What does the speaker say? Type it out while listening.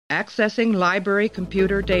Accessing library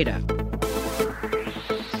computer data.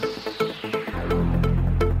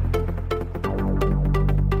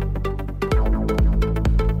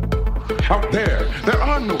 Out there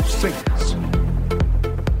are no saints.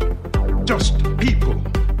 Just people.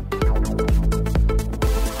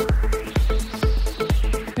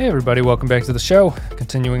 Hey everybody, welcome back to the show.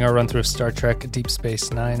 Continuing our run through of Star Trek Deep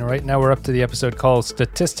Space Nine. Right now we're up to the episode called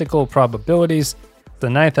Statistical Probabilities. The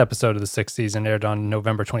 9th episode of the 6th season aired on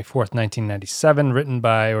November 24th, 1997. Written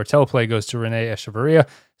by, or teleplay goes to Renee Echevarria.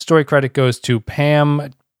 Story credit goes to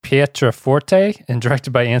Pam Pietraforte and directed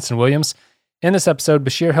by Anson Williams. In this episode,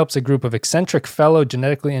 Bashir helps a group of eccentric fellow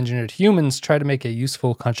genetically engineered humans try to make a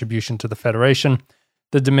useful contribution to the Federation.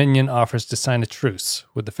 The Dominion offers to sign a truce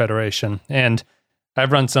with the Federation. And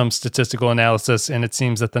I've run some statistical analysis, and it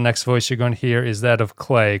seems that the next voice you're going to hear is that of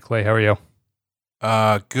Clay. Clay, how are you?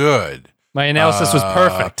 Good. My analysis was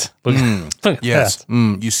perfect. Look yes. at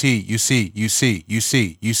that. You see.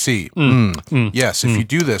 Yes. If you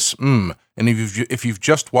do this, and if you've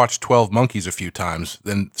just watched 12 Monkeys a few times,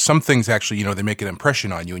 then some things actually, they make an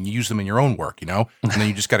impression on you, and you use them in your own work, and then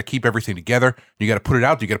you just got to keep everything together. You got to put it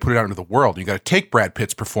out. You got to put it out into the world. You got to take Brad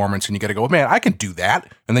Pitt's performance, and you got to go, man, I can do that,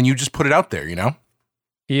 and then you just put it out there,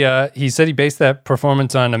 He said he based that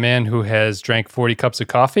performance on a man who has drank 40 cups of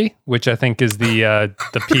coffee, which I think is the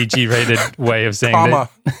PG-rated way of saying that.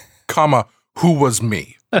 Who was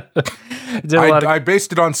me? I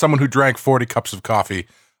based it on someone who drank 40 cups of coffee.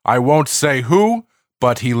 I won't say who,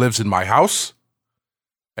 but he lives in my house,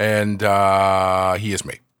 and he is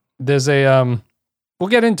me. There's a we'll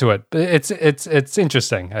get into it. It's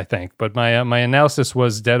interesting, I think, but my analysis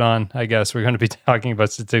was dead on. I guess we're going to be talking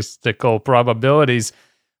about statistical probabilities,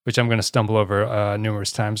 which I'm going to stumble over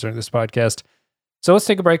numerous times during this podcast. So let's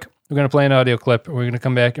take a break. We're going to play an audio clip, and we're going to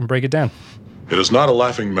come back and break it down. It is not a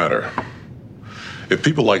laughing matter. If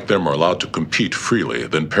people like them are allowed to compete freely,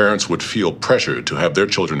 then parents would feel pressured to have their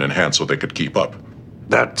children enhanced so they could keep up.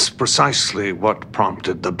 That's precisely what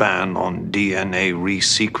prompted the ban on DNA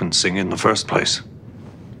resequencing in the first place.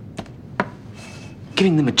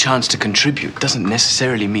 Giving them a chance to contribute doesn't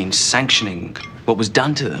necessarily mean sanctioning what was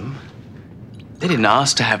done to them. They didn't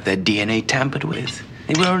ask to have their DNA tampered with.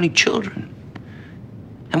 They were only children.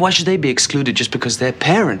 And why should they be excluded just because their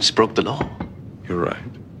parents broke the law? You're right.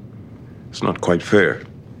 It's not quite fair.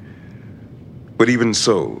 But even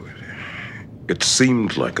so, it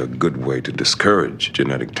seemed like a good way to discourage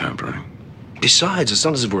genetic tampering. Besides, it's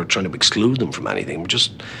not as if we're trying to exclude them from anything. We're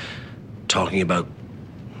just talking about,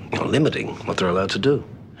 limiting what they're allowed to do.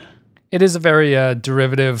 It is a very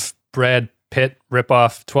derivative Brad Pitt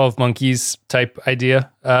ripoff 12 Monkeys type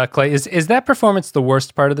idea. Clay, is that performance the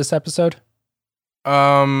worst part of this episode?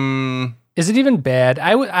 Is it even bad?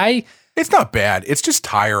 It's not bad. It's just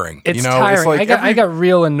tiring. It's tiring. It's like I got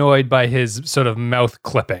real annoyed by his sort of mouth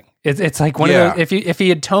clipping. It's like one of those. If he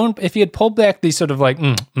had pulled back the sort of like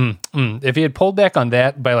if he had pulled back on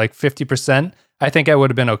that by like 50%, I think I would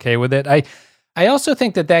have been okay with it. I also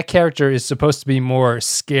think that character is supposed to be more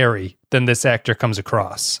scary than this actor comes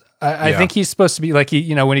across. I think he's supposed to be like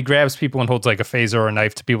when he grabs people and holds like a phaser or a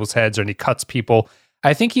knife to people's heads, or he cuts people.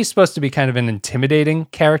 I think he's supposed to be kind of an intimidating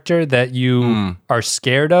character that you are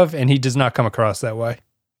scared of, and he does not come across that way.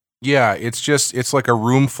 Yeah, it's like a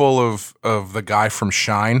room full of the guy from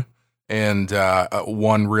Shine and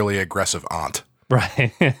one really aggressive aunt.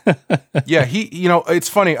 Right. Yeah, it's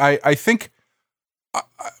funny. I think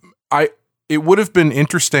it would have been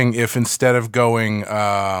interesting if instead of going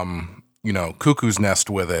cuckoo's nest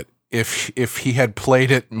with it, if he had played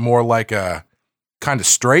it more like a kind of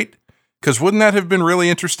straight. Because wouldn't that have been really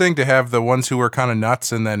interesting to have the ones who are kind of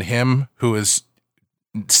nuts and then him who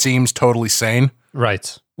seems totally sane?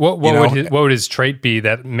 Right. What would his trait be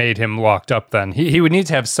that made him locked up then? He would need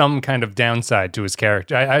to have some kind of downside to his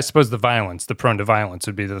character. I suppose the prone to violence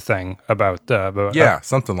would be the thing about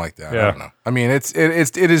something like that. Yeah. I don't know. I mean, it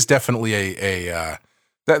is definitely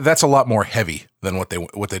that's a lot more heavy than what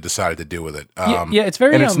they decided to do with it. It's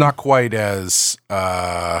very and it's not quite as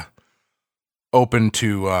open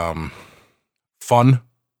to fun,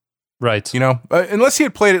 right? Unless he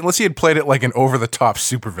had played it like an over the top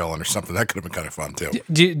supervillain or something, that could have been kind of fun too.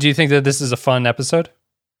 Do you think that this is a fun episode?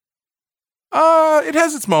 It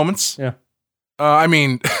has its moments. Yeah. I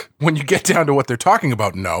mean, when you get down to what they're talking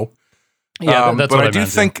about, no. Yeah, that's what I do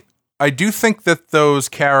think. I do think that those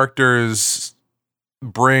characters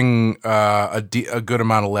bring a good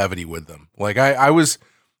amount of levity with them. Like I was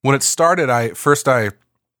when it started. I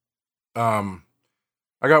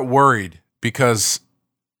got worried because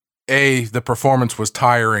the performance was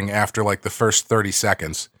tiring after like the first 30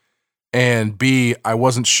 seconds, and B, I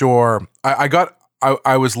wasn't sure. I got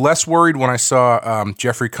I was less worried when I saw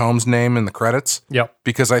Jeffrey Combs' name in the credits. Yep.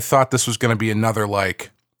 Because I thought this was going to be another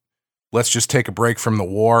like, let's just take a break from the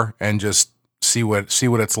war and just see what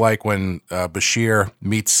it's like when Bashir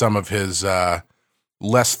meets some of his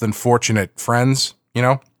less than fortunate friends. You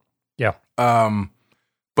know. Yeah.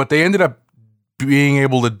 But they ended up being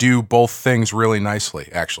able to do both things really nicely.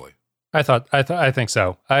 Actually, I think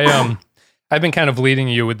so. I've been kind of leading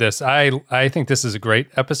you with this. I think this is a great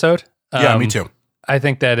episode. Yeah, me too. I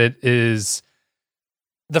think that it is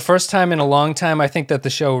the first time in a long time. I think that the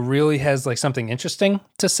show really has like something interesting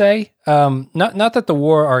to say. Not that the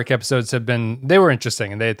war arc episodes they were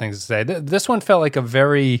interesting and they had things to say. This one felt like a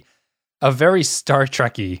very Star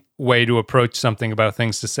Trek-y way to approach something about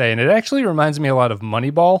things to say. And it actually reminds me a lot of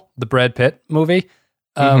Moneyball, the Brad Pitt movie,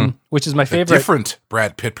 which is my favorite. A different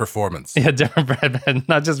Brad Pitt performance. Yeah, different Brad Pitt,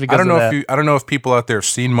 not just because I don't know if people out there have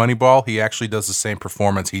seen Moneyball. He actually does the same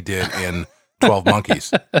performance he did in 12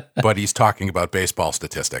 Monkeys, but he's talking about baseball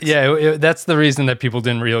statistics. Yeah, that's the reason that people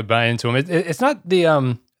didn't really buy into him. It's not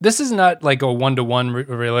the this is not like a one-to-one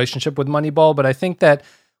relationship with Moneyball, but I think that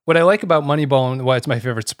what I like about Moneyball and why it's my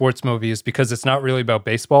favorite sports movie is because it's not really about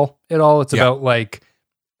baseball at all. It's about like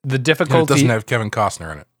the difficulty. And it doesn't have Kevin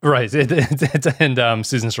Costner in it. Right. And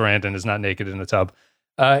Susan Sarandon is not naked in a tub.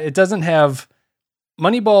 It doesn't have...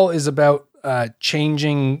 Moneyball is about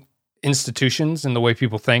changing institutions and the way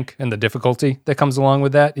people think and the difficulty that comes along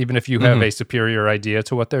with that, even if you have a superior idea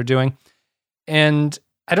to what they're doing. And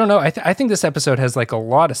I don't know. I think this episode has like a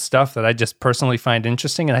lot of stuff that I just personally find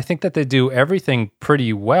interesting, and I think that they do everything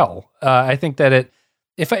pretty well. I think that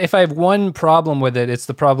if I have one problem with it, it's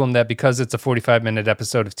the problem that because it's a 45-minute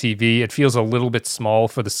episode of TV, it feels a little bit small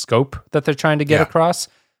for the scope that they're trying to get across.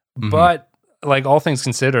 But like all things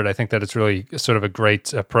considered, I think that it's really sort of a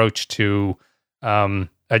great approach to. I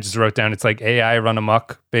just wrote down it's like AI run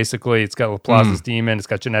amok. Basically, it's got Laplace's demon. It's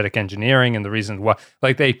got genetic engineering, and the reason why,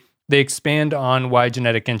 like they expand on why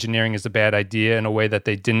genetic engineering is a bad idea in a way that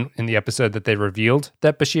they didn't in the episode that they revealed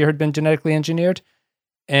that Bashir had been genetically engineered.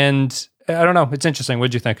 And I don't know, it's interesting.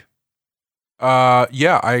 What'd you think?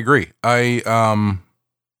 Yeah, I agree. I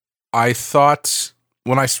thought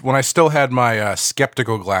when I still had my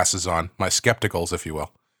skeptical glasses on, my skepticals, if you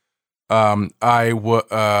will. When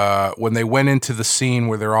they went into the scene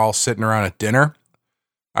where they're all sitting around at dinner,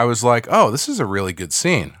 I was like, oh, this is a really good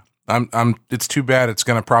scene. It's too bad it's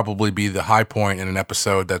going to probably be the high point in an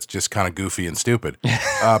episode that's just kind of goofy and stupid.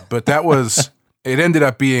 But it ended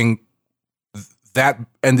up being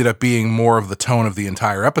more of the tone of the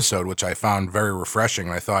entire episode, which I found very refreshing.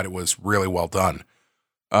 And I thought it was really well done.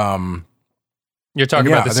 You're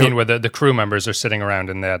talking about the scene where the crew members are sitting around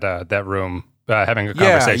in that room having a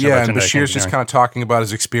conversation. Yeah, and Bashir's just kind of talking about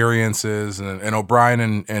his experiences, and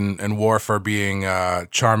O'Brien and Worf are being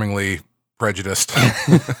charmingly prejudiced.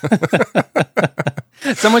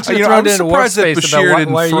 Someone should have thrown it in Worf's face about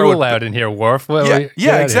why are you allowed in here, Worf?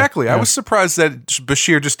 Yeah, exactly. I was surprised that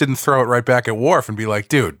Bashir just didn't throw it right back at Worf and be like,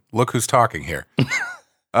 dude, look who's talking here.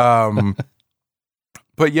 But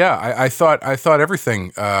yeah, I thought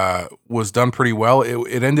everything was done pretty well.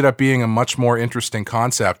 It ended up being a much more interesting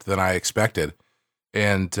concept than I expected.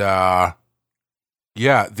 And the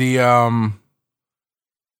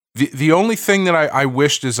only thing that I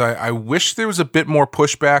wished is I wish there was a bit more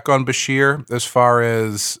pushback on Bashir as far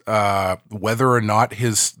as whether or not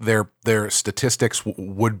their statistics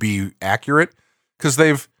would be accurate, because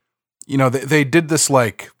they did this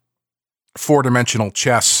like 4-dimensional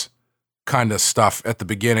chess kind of stuff at the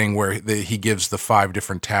beginning where he gives the 5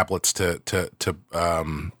 different tablets to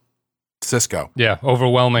Cisco. Yeah,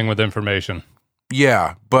 overwhelming with information.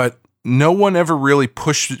 Yeah, but no one ever really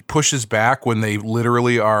pushes back when they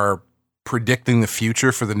literally are predicting the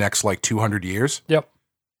future for the next like 200 years. Yep.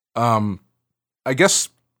 I guess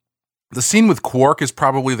the scene with Quark is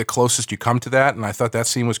probably the closest you come to that, and I thought that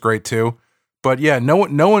scene was great too. But yeah, no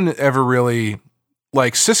one ever really,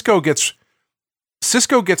 like, Cisco gets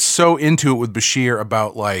so into it with Bashir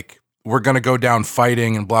about like, we're going to go down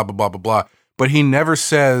fighting and blah, blah, blah, blah, blah. But he never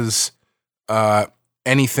says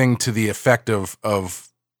anything to the effect of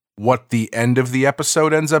what the end of the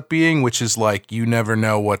episode ends up being, which is like, you never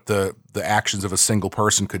know what the actions of a single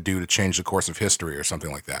person could do to change the course of history or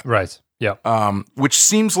something like that. Right. Yeah. Which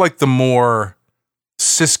seems like the more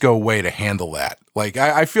Cisco way to handle that. Like,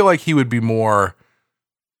 I feel like he would be more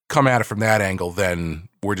come at it from that angle than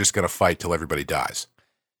we're just going to fight till everybody dies.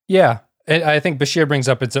 Yeah. I think Bashir brings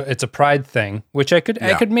up it's a pride thing, which I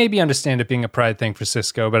could maybe understand it being a pride thing for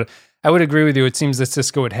Cisco, but I would agree with you. It seems that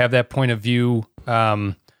Cisco would have that point of view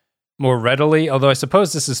more readily, although I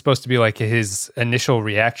suppose this is supposed to be like his initial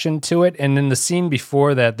reaction to it. And in the scene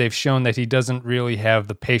before that, they've shown that he doesn't really have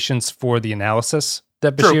the patience for the analysis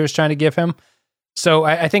that Bashir is trying to give him. So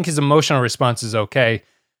I think his emotional response is okay.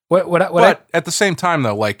 But at the same time,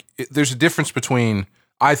 though, like there's a difference between,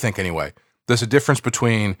 I think anyway, there's a difference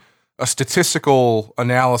between a statistical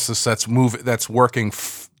analysis that's working,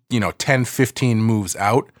 10, 15 moves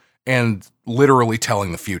out and literally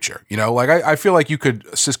telling the future. Like I feel like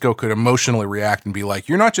Sisko could emotionally react and be like,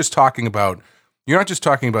 you're not just talking about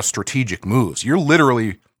strategic moves. You're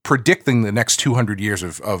literally predicting the next 200 years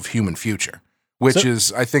of human future, which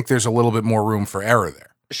is, I think there's a little bit more room for error there.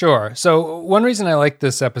 Sure. So one reason I like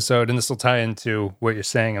this episode, and this will tie into what you're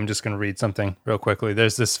saying, I'm just going to read something real quickly.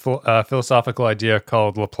 There's this philosophical idea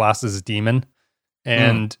called Laplace's demon,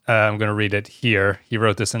 and I'm going to read it here. He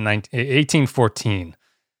wrote this in 1814.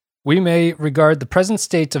 We may regard the present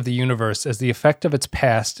state of the universe as the effect of its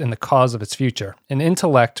past and the cause of its future. An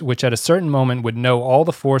intellect which at a certain moment would know all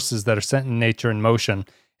the forces that are set in nature in motion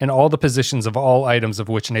and all the positions of all items of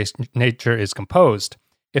which nature is composed.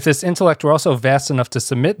 If this intellect were also vast enough to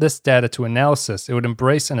submit this data to analysis, it would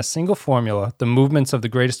embrace in a single formula the movements of the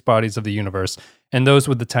greatest bodies of the universe and those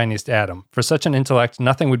with the tiniest atom. For such an intellect,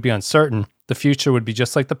 nothing would be uncertain. The future would be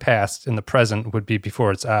just like the past, and the present would be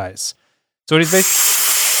before its eyes. So what he's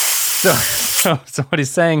so what he's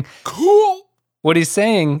saying, cool. What he's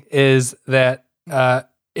saying is that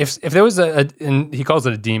if there was and he calls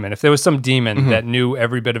it a demon, if there was some demon that knew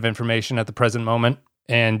every bit of information at the present moment,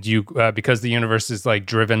 and you, because the universe is like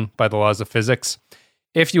driven by the laws of physics,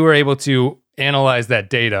 if you were able to analyze that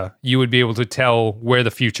data, you would be able to tell where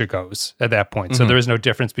the future goes at that point. So there is no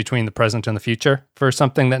difference between the present and the future for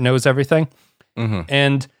something that knows everything.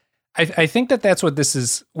 And I think that's what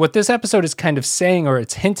this episode is kind of saying, or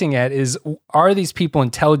it's hinting at, is are these people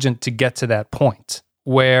intelligent to get to that point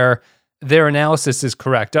where their analysis is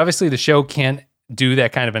correct? Obviously, the show can't do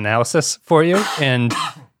that kind of analysis for you, and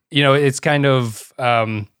it's kind of,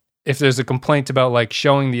 if there's a complaint about like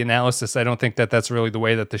showing the analysis, I don't think that's really the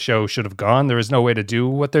way that the show should have gone. There is no way to do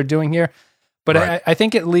what they're doing here. But right. I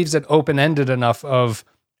think it leaves it open-ended enough of,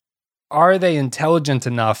 are they intelligent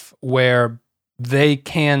enough where they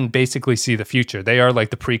can basically see the future? They are like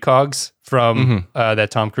the precogs from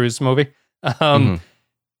that Tom Cruise movie. I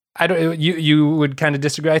don't. You would kind of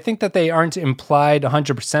disagree. I think that they aren't implied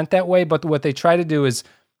 100% that way, but what they try to do is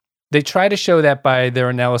they try to show that by their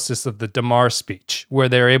analysis of the Damar speech, where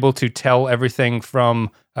they're able to tell everything from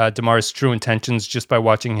Damar's true intentions just by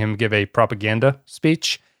watching him give a propaganda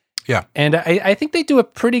speech. Yeah. And I think they do a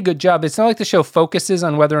pretty good job. It's not like the show focuses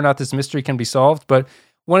on whether or not this mystery can be solved, but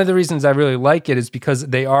one of the reasons I really like it is because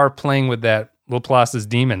they are playing with that Laplace's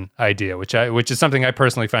demon idea, which is something I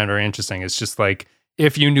personally find very interesting. It's just like,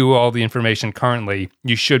 if you knew all the information currently,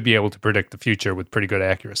 you should be able to predict the future with pretty good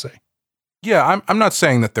accuracy. Yeah, I'm not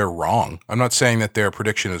saying that they're wrong. I'm not saying that their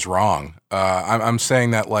prediction is wrong. I'm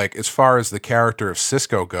saying that, like, as far as the character of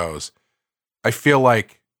Sisko goes, I feel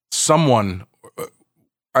like someone,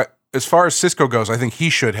 as far as Sisko goes, I think he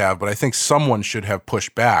should have, but I think someone should have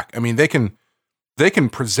pushed back. I mean, they can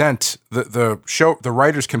present the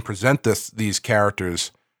writers can present these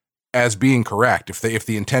characters as being correct. If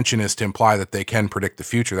the intention is to imply that they can predict the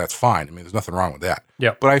future, that's fine. I mean, there's nothing wrong with that.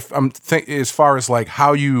 Yeah. But I'm as far as like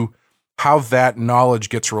how that knowledge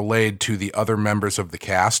gets relayed to the other members of the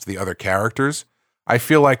cast, the other characters, I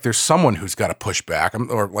feel like there's someone who's got to push back,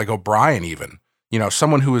 or like O'Brien even,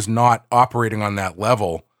 someone who is not operating on that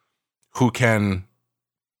level, who can,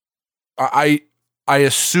 I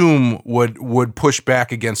assume would push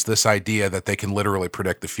back against this idea that they can literally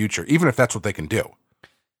predict the future, even if that's what they can do.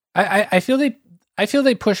 I feel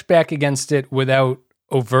they push back against it without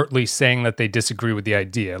overtly saying that they disagree with the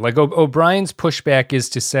idea. Like O'Brien's pushback is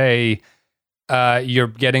to say, you're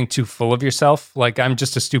getting too full of yourself. Like, I'm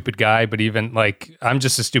just a stupid guy, but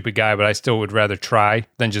I still would rather try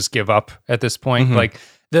than just give up at this point. Like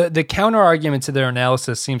the counter argument to their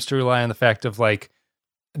analysis seems to rely on the fact of like,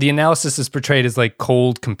 the analysis is portrayed as like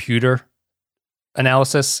cold computer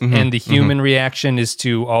analysis, and the human reaction is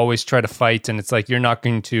to always try to fight, and it's like, you're not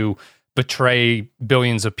going to betray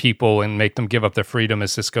billions of people and make them give up their freedom,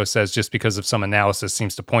 as Sisko says, just because of some analysis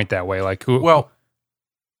seems to point that way. Like, who? Well,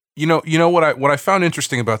 you know what I found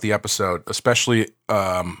interesting about the episode, especially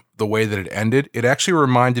the way that it ended. It actually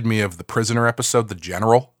reminded me of the Prisoner episode, The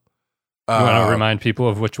General. You want to remind people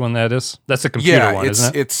of which one that is? That's a computer one,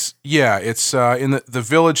 isn't it? It's in the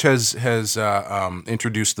village has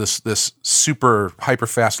introduced this super hyper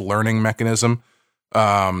fast learning mechanism,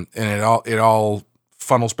 and it all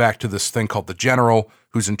funnels back to this thing called the General,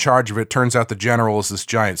 who's in charge of it. Turns out the general is this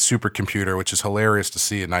giant supercomputer, which is hilarious to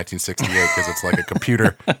see in 1968 because it's like a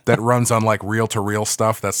computer that runs on like reel-to-reel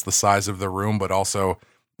stuff that's the size of the room, but also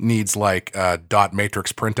needs like dot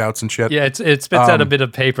matrix printouts and shit. Yeah, it spits out a bit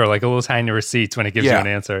of paper, like a little tiny receipts when it gives you an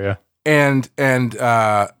answer. Yeah, and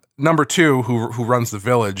number 2, who runs the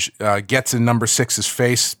village, gets in number 6's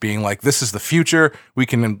face, being like, "This is the future. We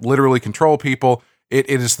can literally control people. It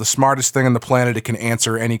is the smartest thing on the planet. It can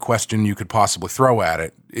answer any question you could possibly throw at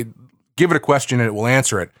it. Give it a question and it will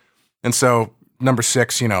answer it." And so number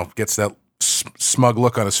 6, gets that smug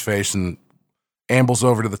look on his face and ambles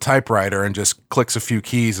over to the typewriter and just clicks a few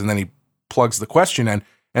keys, and then he plugs the question in,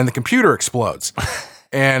 and the computer explodes.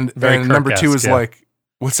 And number 2 is like,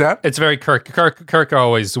 what's that? It's very Kirk. Kirk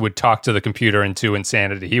always would talk to the computer into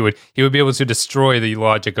insanity. He would be able to destroy the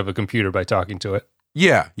logic of a computer by talking to it.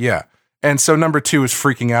 Yeah. And so number 2 is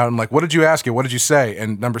freaking out and like, "What did you ask it? What did you say?"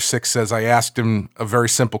 And number 6 says, "I asked him a very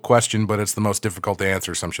simple question, but it's the most difficult to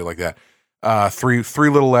answer," some shit like that. Three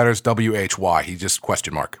little letters, WHY. He just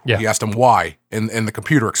question mark. Yeah. He asked him why, and the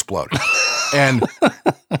computer exploded. And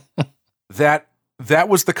that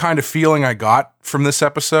was the kind of feeling I got from this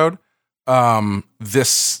episode. I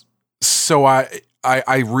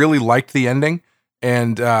really liked the ending,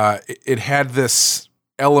 and it had this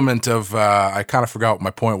element of I kind of forgot what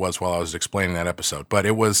my point was while I was explaining that episode, but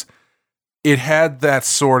it had that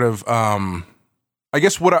sort of I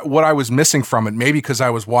guess what I was missing from it, maybe because I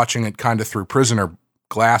was watching it kind of through prisoner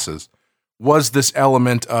glasses, was this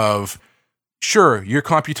element of, sure, your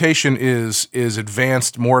computation is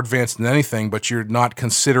advanced, more advanced than anything, but you're not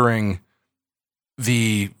considering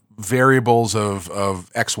the variables of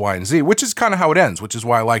X, Y, and Z, which is kind of how it ends, which is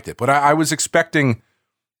why I liked it. But I was expecting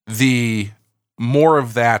the more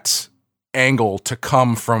of that angle to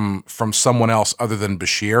come from someone else other than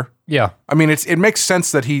Bashir. Yeah. I mean, it makes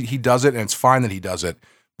sense that he does it, and it's fine that he does it,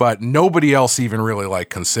 but nobody else even really like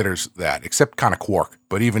considers that, except kind of Quark.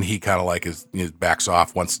 But even he kind of like backs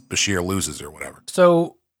off once Bashir loses or whatever.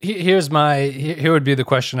 So here would be the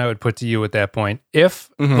question I would put to you at that point. If,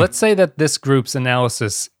 let's say that this group's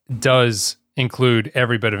analysis does include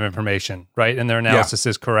every bit of information, right? And their analysis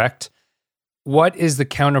is correct. What is the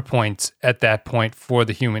counterpoint at that point for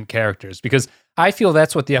the human characters? Because I feel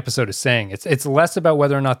that's what the episode is saying. It's less about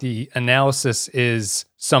whether or not the analysis is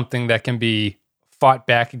something that can be fought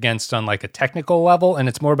back against on like a technical level, and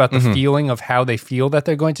it's more about the feeling of how they feel that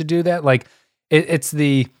they're going to do that. Like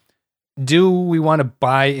do we want to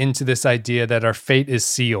buy into this idea that our fate is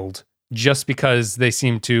sealed just because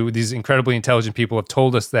these incredibly intelligent people have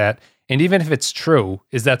told us that? And even if it's true,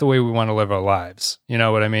 is that the way we want to live our lives? You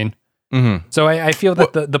know what I mean? Mm-hmm. So I feel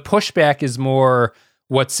that the pushback is more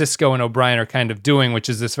what Sisko and O'Brien are kind of doing, which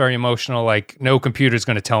is this very emotional, like, no computer's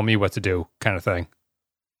going to tell me what to do kind of thing.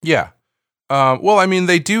 Yeah. Well, I mean,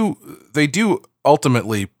 they do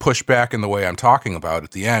ultimately push back in the way I'm talking about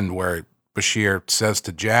at the end, where Bashir says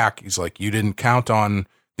to Jack, he's like, "You didn't count on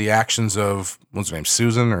the actions of," what's her name,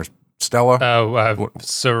 Susan or Stella?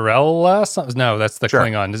 Sorella? No, that's the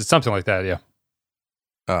Klingon. It's something like that, yeah.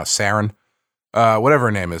 Saren. Whatever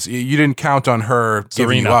her name is. You didn't count on her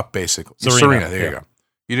giving you up, basically. Serena, there you go.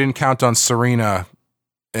 You didn't count on Serena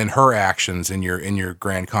and her actions in your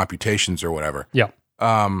grand computations or whatever. Yeah.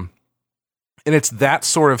 And it's that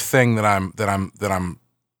sort of thing I don't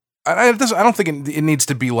think it needs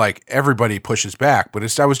to be like everybody pushes back,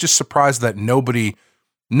 but I was just surprised that nobody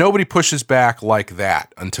pushes back like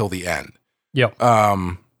that until the end. Yep.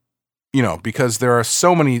 Because there are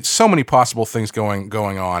so many possible things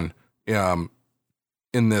going on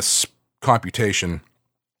in this computation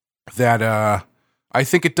that I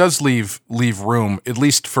think it does leave room, at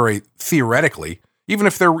least for theoretically, even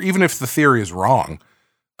if the theory is wrong.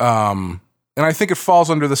 And I think it falls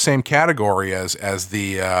under the same category as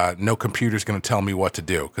the no computer's going to tell me what to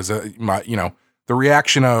do, because the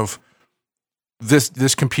reaction of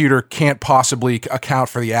this computer can't possibly account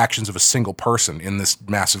for the actions of a single person in this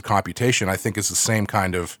massive computation, I think is the same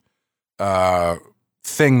kind of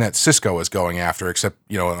thing that Sisko is going after, except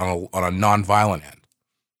on a non-violent end.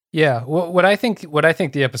 Yeah, what I think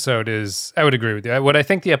the episode is, I would agree with you. What I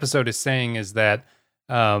think the episode is saying is that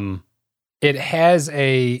it has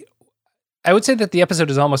I would say that the episode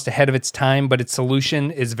is almost ahead of its time, but its solution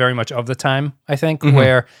is very much of the time, I think,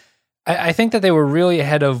 where I think that they were really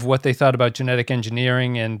ahead of what they thought about genetic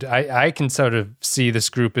engineering, and I can sort of see this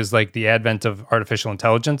group as like the advent of artificial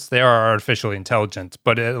intelligence. They are artificially intelligent,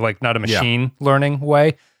 but like not a machine learning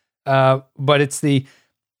way. But it's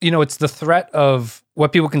it's the threat of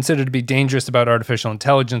what people consider to be dangerous about artificial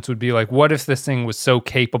intelligence would be like, what if this thing was so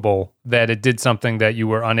capable that it did something that you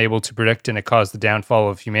were unable to predict and it caused the downfall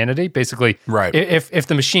of humanity? Basically, Right. If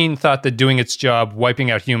the machine thought that doing its job, wiping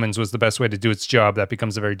out humans was the best way to do its job, that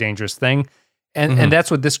becomes a very dangerous thing. And that's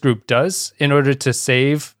what this group does. In order to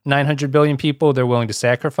save 900 billion people, they're willing to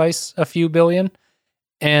sacrifice a few billion.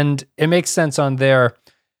 And it makes sense on their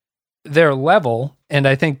level. And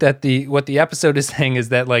I think that what the episode is saying is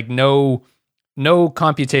that like no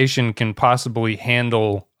computation can possibly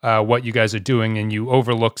handle what you guys are doing, and you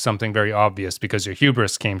overlook something very obvious because your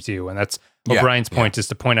hubris came to you. And that's O'Brien's point, is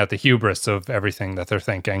to point out the hubris of everything that they're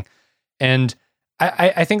thinking. And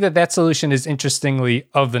I think that solution is interestingly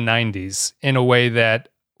of the 90s in a way that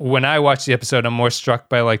when I watch the episode, I'm more struck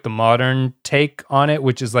by like the modern take on it,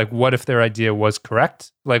 which is like, what if their idea was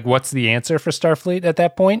correct? Like, what's the answer for Starfleet at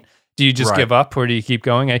that point? Do you just give up, or do you keep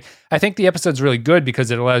going? I think the episode's really good because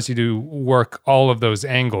it allows you to work all of those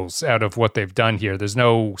angles out of what they've done here. There's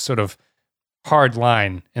no sort of hard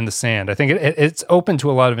line in the sand. I think it's open to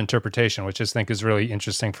a lot of interpretation, which I think is really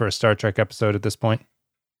interesting for a Star Trek episode at this point.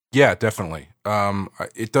 Yeah, definitely.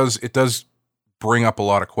 It does bring up a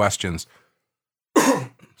lot of questions.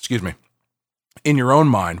 Excuse me. In your own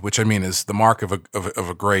mind, which I mean is the mark of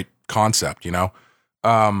a great concept, you know.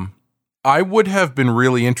 I would have been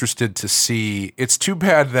really interested to see. It's too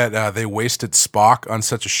bad that they wasted Spock on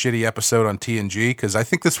such a shitty episode on TNG, because I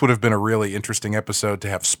think this would have been a really interesting episode to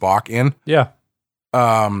have Spock in. Yeah.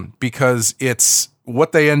 Because it's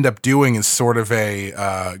what they end up doing is sort of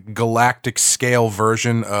a galactic scale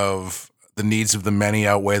version of the needs of the many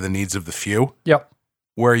outweigh the needs of the few. Yep.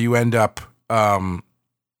 Where you end up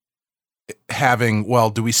having,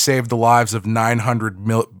 well, do we save the lives of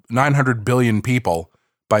 900 billion people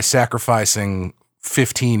by sacrificing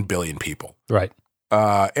 15 billion people? Right.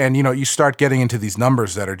 And, you start getting into these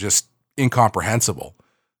numbers that are just incomprehensible.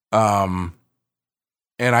 And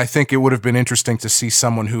I think it would have been interesting to see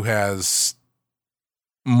someone who has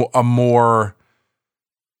a more...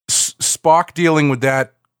 Spock dealing with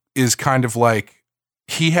that is kind of like,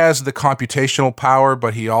 he has the computational power,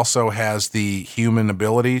 but he also has the human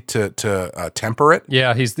ability to temper it.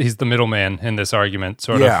 Yeah, he's the middleman in this argument,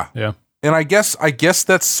 sort of. Yeah. And I guess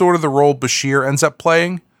that's sort of the role Bashir ends up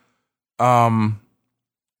playing. But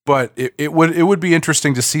it would be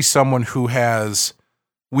interesting to see someone who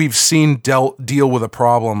we've seen deal with a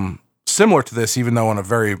problem similar to this, even though on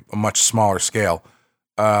a much smaller scale.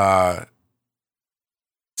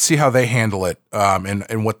 See how they handle it,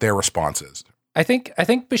 and what their response is. I think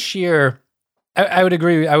Bashir, I would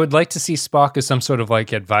agree. I would like to see Spock as some sort of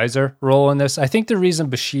like advisor role in this. I think the reason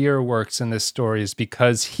Bashir works in this story is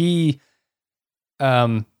because he,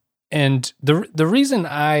 and the reason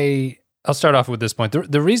I'll start off with this point.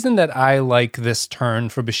 The reason that I like this turn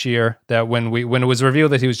for Bashir, that when it was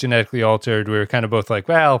revealed that he was genetically altered, we were kind of both like,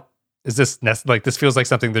 well, is this this feels like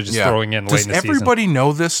something they're just throwing in late in the season. Does everybody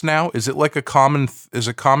know this now? Is it like a common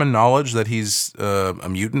knowledge that he's a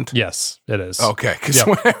mutant? Yes, it is. Okay, because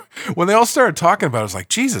when they all started talking about it, I was like,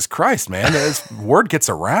 Jesus Christ, man, this word gets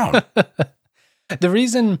around. The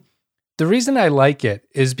reason I like it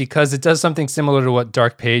is because it does something similar to what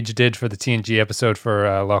Dark Page did for the TNG episode for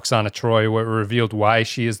Loxana Troy, where it revealed why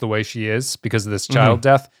she is the way she is because of this child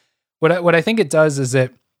death. What I think it does is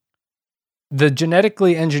the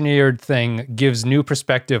genetically engineered thing gives new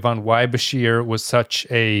perspective on why Bashir was such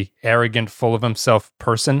a arrogant, full of himself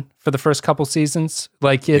person for the first couple seasons.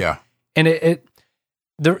 And the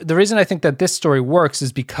reason I think that this story works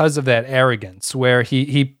is because of that arrogance, where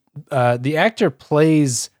the actor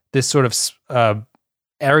plays this sort of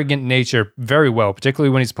arrogant nature very well,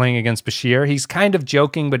 particularly when he's playing against Bashir. He's kind of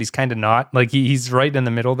joking, but he's kind of not. Like he's right in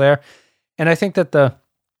the middle there. And I think that the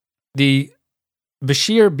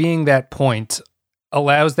Bashir being that point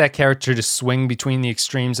allows that character to swing between the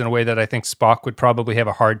extremes in a way that I think Spock would probably have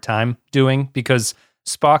a hard time doing, because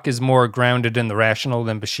Spock is more grounded in the rational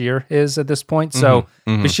than Bashir is at this point. So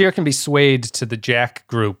Bashir can be swayed to the Jack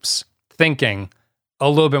group's thinking a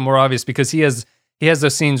little bit more obvious, because he has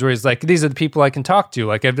those scenes where he's like, these are the people I can talk to.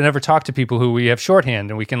 Like, I've never talked to people who we have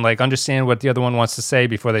shorthand and we can like understand what the other one wants to say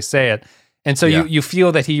before they say it. And so you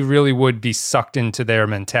feel that he really would be sucked into their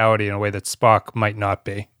mentality in a way that Spock might not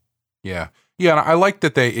be. Yeah. Yeah, and I like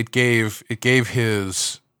that it gave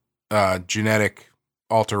his genetic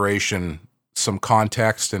alteration some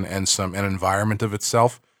context and an environment of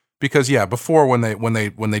itself. Because before when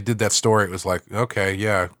they did that story, it was like, okay,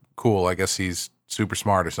 yeah, cool, I guess he's super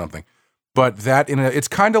smart or something. But it's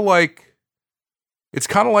kind of like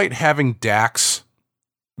having Dax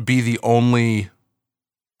be the only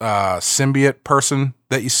symbiote person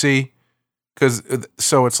that you see,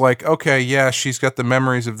 so it's like, okay, yeah, she's got the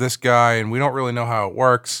memories of this guy, and we don't really know how it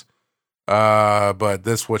works, but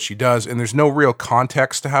that's what she does, and there's no real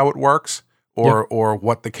context to how it works, or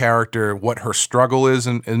what what her struggle is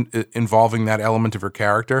in involving that element of her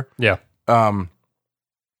character. Yeah.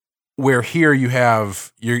 Where here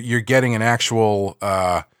you're getting an actual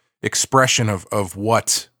expression of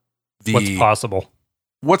what's possible,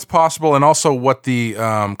 and also what the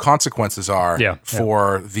consequences are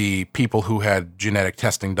for the people who had genetic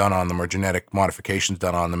testing done on them or genetic modifications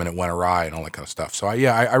done on them, and it went awry and all that kind of stuff. So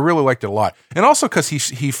I really liked it a lot, and also because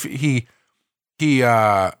he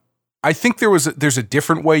I think there's a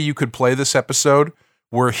different way you could play this episode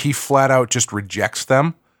where he flat out just rejects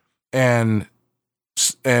them and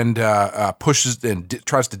pushes and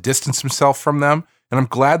tries to distance himself from them, and I'm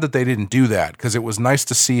glad that they didn't do that, because it was nice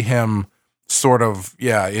to see him sort of,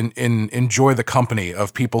 enjoy the company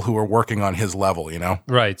of people who are working on his level,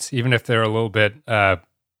 Right. Even if they're a little bit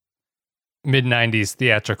mid-90s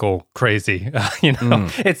theatrical crazy,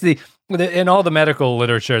 It's in all the medical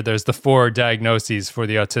literature, there's the 4 diagnoses for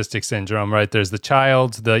the autistic syndrome, right? There's the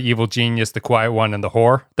child, the evil genius, the quiet one, and the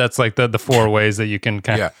whore. That's like the 4 ways that you can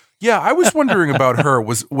kind of... Yeah, I was wondering about her.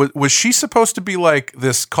 Was she supposed to be like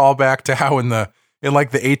this callback to how in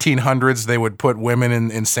like the 1800s they would put women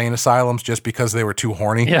in insane asylums just because they were too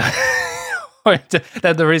horny? Yeah.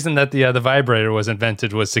 That the reason that the vibrator was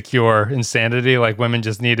invented was to cure insanity. Like women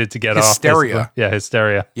just needed to get hysteria. Off.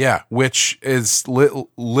 Hysteria. Yeah, which is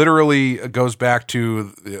literally goes back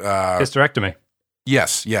to hysterectomy.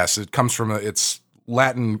 Yes. It comes from it's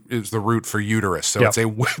Latin is the root for uterus. So it's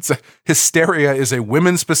a hysteria is a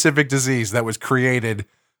women specific disease that was created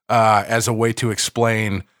as a way to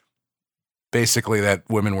explain basically that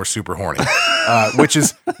women were super horny. Which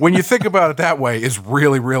is, when you think about it that way, is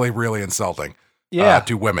really, really, really insulting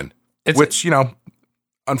to women. Which,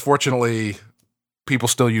 unfortunately, people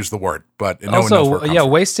still use the word, but no one knows where it comes from.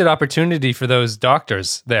 Wasted opportunity for those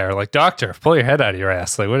doctors there. Like, doctor, pull your head out of your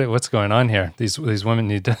ass. Like, what's going on here? These women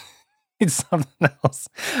need something else.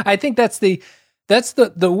 I think that's the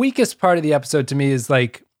weakest part of the episode to me is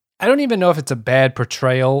like, I don't even know if it's a bad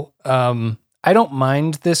portrayal. I don't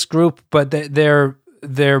mind this group, but their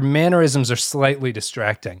mannerisms are slightly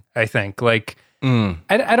distracting, I think. Like,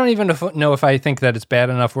 I don't even know if I think that it's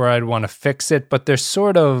bad enough where I'd want to fix it, but they're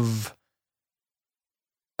sort of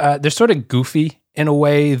goofy in a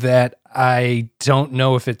way that I don't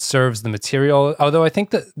know if it serves the material. Although I think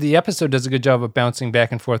that the episode does a good job of bouncing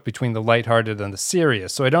back and forth between the lighthearted and the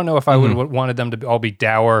serious. So I don't know if I would have wanted them to all be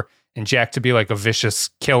dour and Jack to be like a vicious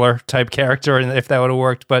killer type character, and if that would have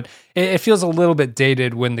worked. But it feels a little bit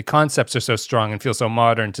dated when the concepts are so strong and feel so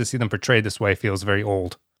modern. To see them portrayed this way feels very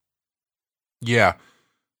old. Yeah.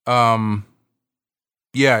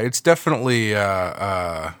 It's definitely,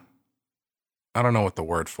 I don't know what the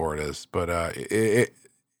word for it is, but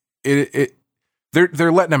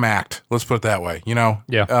they're letting him act. Let's put it that way,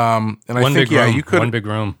 Yeah. And I think, you could. One big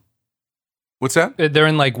room. What's that? They're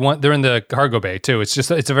in they're in the cargo bay too. It's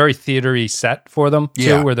a very theatery set for them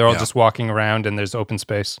too, where they're all just walking around and there's open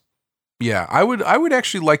space. Yeah, I would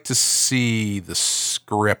actually like to see the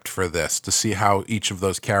script for this, to see how each of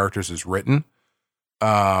those characters is written,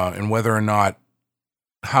 and whether or not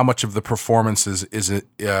how much of the performance comes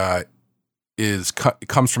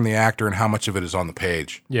from the actor and how much of it is on the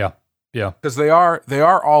page. Yeah. Because they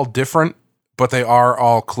are all different, but they are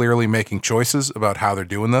all clearly making choices about how they're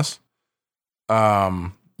doing this.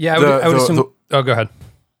 I would assume. Go ahead.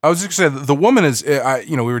 I was just going to say, the woman is,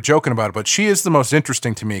 we were joking about it, but she is the most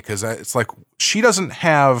interesting to me because it's like she doesn't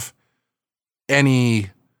have any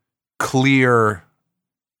clear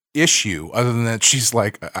issue other than that she's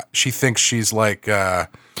like, she thinks she's like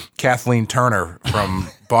Kathleen Turner from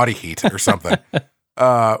Body Heat or something,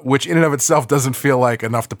 which in and of itself doesn't feel like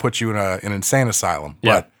enough to put you in an insane asylum.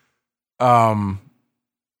 Yeah. But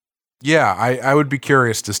I would be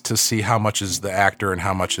curious to see how much is the actor and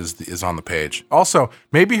how much is on the page. Also,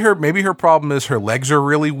 maybe her problem is her legs are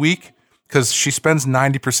really weak because she spends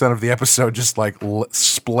 90% of the episode just like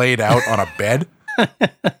splayed out on a bed.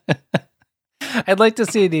 I'd like to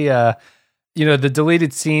see the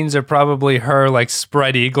deleted scenes are probably her like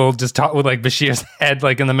spread eagle just with like Bashir's head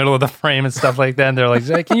like in the middle of the frame and stuff like that. And they're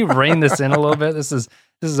like, can you rein this in a little bit? This is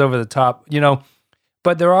over the top,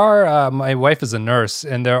 But there are, my wife is a nurse,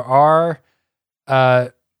 and there are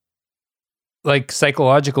like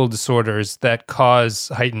psychological disorders that cause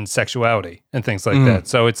heightened sexuality and things like that.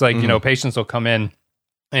 So it's like, patients will come in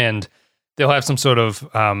and they'll have some sort of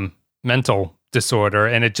mental disorder,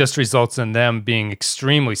 and it just results in them being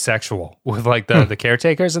extremely sexual with like the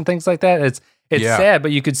caretakers and things like that. It's sad,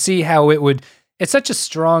 but you could see how it would it's such a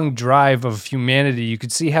strong drive of humanity. You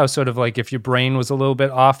could see how sort of like if your brain was a little bit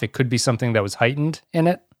off, it could be something that was heightened in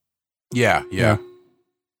it. Yeah.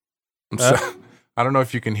 I don't know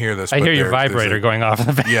if you can hear this. I hear your vibrator going off in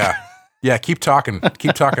the back. Yeah. Keep talking,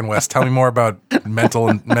 Wes. Tell me more about mental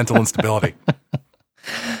instability.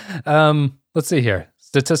 Let's see here.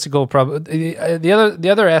 Statistical the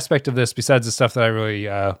other aspect of this, besides the stuff that I really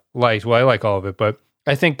liked. Well, I like all of it, but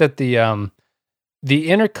I think that the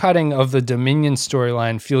intercutting of the Dominion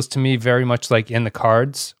storyline feels to me very much like In the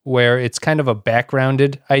Cards, where it's kind of a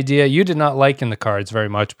backgrounded idea. You did not like In the Cards very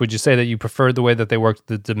much. Would you say that you preferred the way that they worked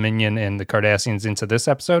the Dominion and the Cardassians into this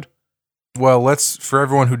episode? Well, for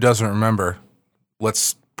everyone who doesn't remember,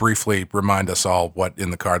 let's briefly remind us all what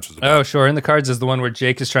In the Cards was about. Oh, sure. In the Cards is the one where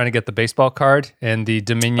Jake is trying to get the baseball card and the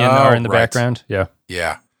Dominion are in the background. Yeah.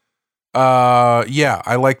 Yeah.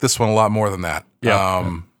 I like this one a lot more than that.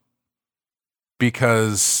 Yeah.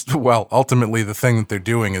 Because, well, ultimately the thing that they're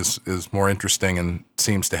doing is more interesting and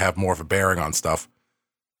seems to have more of a bearing on stuff.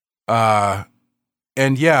 I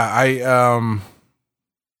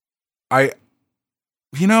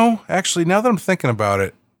actually, now that I'm thinking about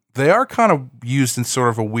it, they are kind of used in sort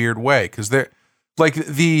of a weird way, because they're like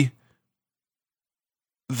the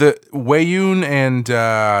Weyoun and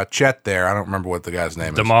Chet there. I don't remember what the guy's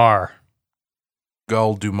name is.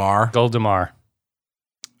 Gul Dumar.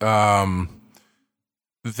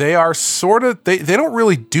 They are sort of they don't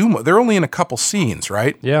really do. They're only in a couple scenes,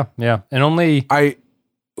 right? Yeah, and only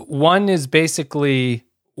one is basically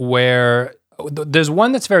where. There's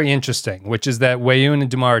one that's very interesting, which is that Weyoun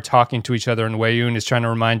and Dumar are talking to each other, and Weyoun is trying to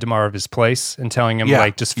remind Dumar of his place and telling him,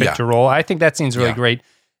 just fit your role. I think that scene's really great.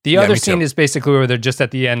 The other scene is basically where they're just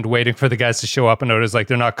at the end waiting for the guys to show up, and Oda's like,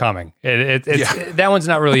 they're not coming. That one's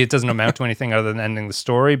not really, it doesn't amount to anything other than ending the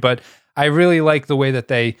story, but I really like the way that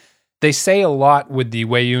they say a lot with the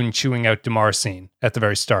Weyoun chewing out Dumar scene at the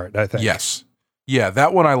very start, I think. Yes. Yeah,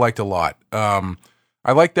 that one I liked a lot.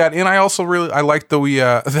 I like that, and I also I liked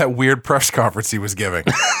that weird press conference he was giving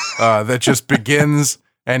that just begins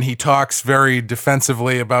and he talks very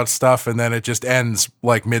defensively about stuff, and then it just ends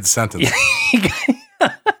like mid-sentence.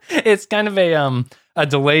 It's kind of a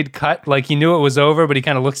delayed cut, like he knew it was over, but he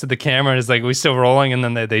kind of looks at the camera and is like, "Are we still rolling?" And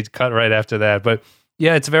then they cut right after that. But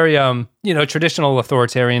yeah, it's very traditional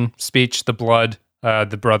authoritarian speech. The blood,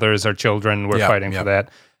 the brothers are children. We're fighting for that.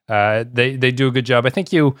 They do a good job. I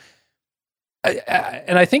think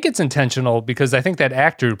and I think it's intentional, because I think that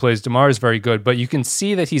actor who plays Dumar is very good, but you can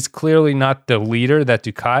see that he's clearly not the leader that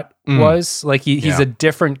Dukat was. Like he's a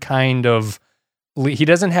different kind of. He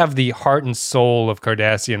doesn't have the heart and soul of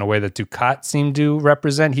Cardassia in a way that Dukat seemed to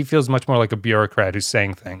represent. He feels much more like a bureaucrat who's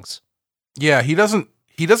saying things. Yeah, he doesn't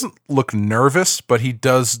look nervous, but he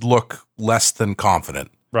does look less than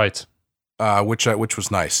confident. Right. Which was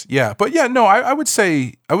nice. Yeah, but yeah, no, I would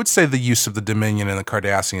say the use of the Dominion and the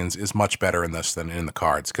Cardassians is much better in this than in the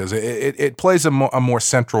Cards, because it plays a more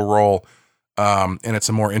central role, and it's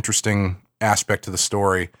a more interesting aspect to the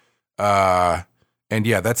story. And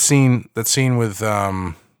yeah, that scene with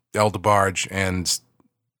Eldebarge and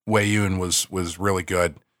Weyoun was really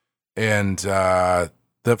good, and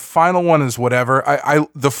the final one is whatever.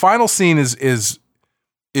 The final scene is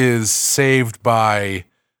saved by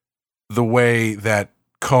the way that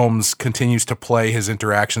Combs continues to play his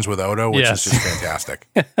interactions with Odo, which is just fantastic.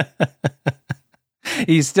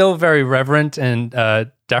 He's still very reverent and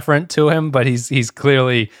deferent to him, but he's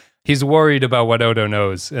clearly worried about what Odo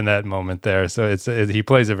knows in that moment there. So he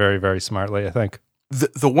plays it very, very smartly, I think.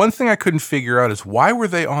 The one thing I couldn't figure out is, why were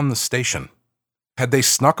they on the station? Had they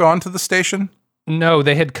snuck onto the station? No,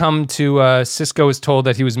 they had come to, Cisco was told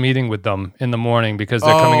that he was meeting with them in the morning because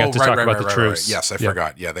they're coming out to talk about the truce. Right. Yes, I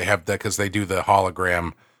forgot. Yeah, they have that because they do the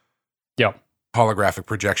holographic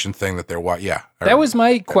projection thing that they're that was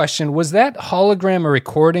my question. Was that hologram a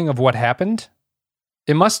recording of what happened?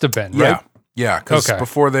 It must have been, right? Yeah, because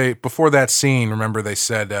before that scene, remember they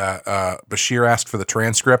said Bashir asked for the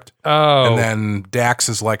transcript. Oh. And then Dax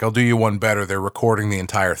is like, I'll do you one better. They're recording the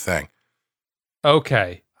entire thing.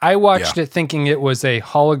 Okay. I watched it thinking it was a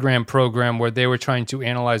hologram program where they were trying to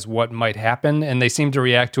analyze what might happen, and they seemed to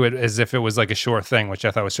react to it as if it was like a sure thing, which I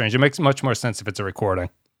thought was strange. It makes much more sense if it's a recording.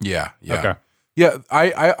 Yeah. Okay. Yeah,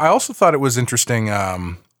 I also thought it was interesting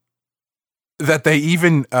that they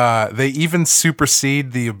even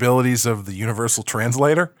supersede the abilities of the universal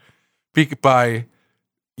translator by,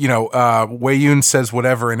 Weyoun says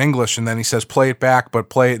whatever in English, and then he says play it back, but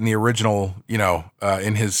play it in the original,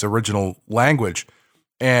 in his original language.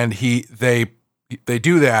 And they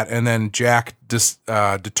do that, and then Jack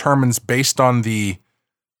determines based on the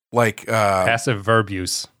passive verb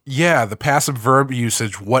use. Yeah, the passive verb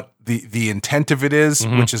usage, what the intent of it is,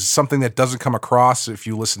 which is something that doesn't come across if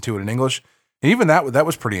you listen to it in English. And even that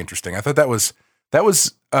was pretty interesting. I thought that was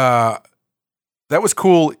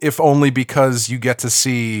cool, if only because you get to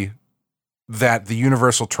see that the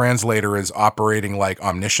universal translator is operating like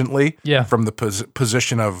omnisciently from the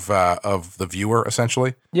position of the viewer,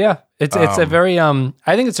 essentially. Yeah, it's a very I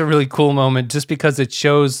think it's a really cool moment just because it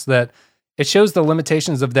shows the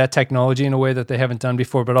limitations of that technology in a way that they haven't done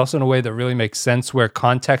before, but also in a way that really makes sense, where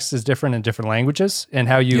context is different in different languages and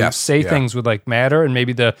how you say things would like matter, and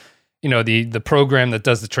maybe the program that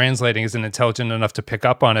does the translating isn't intelligent enough to pick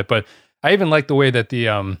up on it. But I even like the way that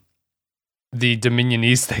the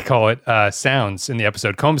Dominionese, they call it, sounds in the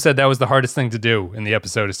episode. Combs said that was the hardest thing to do in the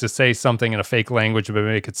episode, is to say something in a fake language but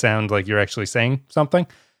make it sound like you're actually saying something.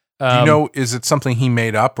 Do you know, is it something he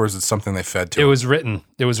made up, or is it something they fed to him? It was written,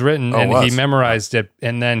 and he memorized it,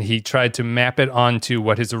 and then he tried to map it onto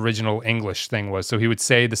what his original English thing was. So he would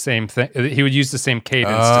say the same thing. He would use the same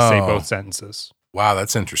cadence to say both sentences. Wow,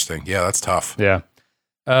 that's interesting. Yeah, that's tough. Yeah.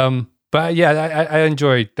 But yeah, I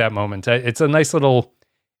enjoy that moment. It's a nice little...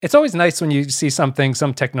 It's always nice when you see some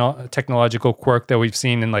technological quirk that we've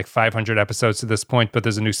seen in like 500 episodes to this point, but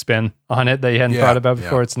there's a new spin on it that you hadn't thought about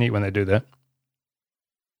before. Yeah. It's neat when they do that.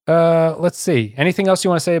 Let's see. Anything else you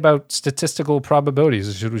want to say about statistical probabilities?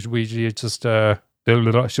 Or should we just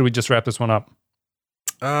wrap this one up?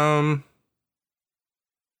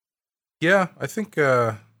 Yeah, I think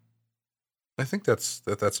that's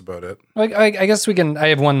about it. I guess we can. I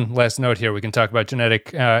have one last note here. We can talk about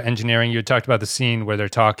genetic engineering. You had talked about the scene where they're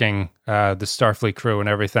talking the Starfleet crew and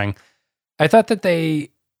everything. I thought that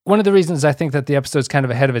one of the reasons I think that the episode's kind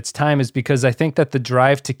of ahead of its time is because I think that the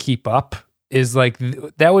drive to keep up is like,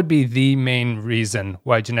 that would be the main reason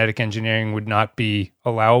why genetic engineering would not be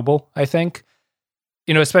allowable, I think.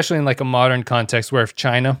 Especially in like a modern context, where if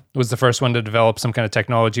China was the first one to develop some kind of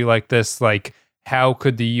technology like this, like, how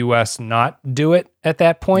could the U.S. not do it at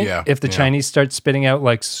that point if the Chinese start spitting out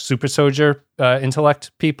like super soldier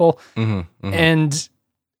intellect people? And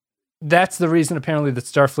that's the reason apparently that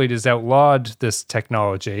Starfleet has outlawed this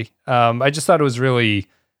technology. I just thought it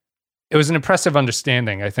was an impressive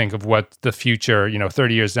understanding, I think, of what the future,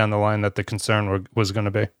 30 years down the line, that the concern was going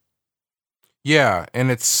to be. Yeah,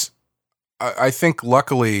 and I think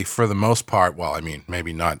luckily for the most part, well, I mean,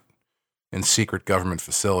 maybe not in secret government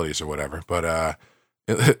facilities or whatever, but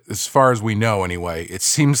as far as we know anyway, it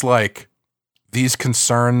seems like these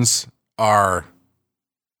concerns are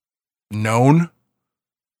known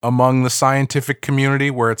among the scientific community,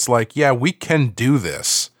 where it's like, yeah, we can do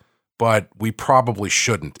this, but we probably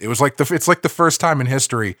shouldn't. It's like the first time in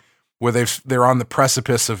history where they're on the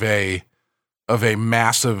precipice of a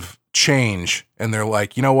massive change, and they're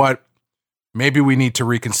like, you know what? Maybe we need to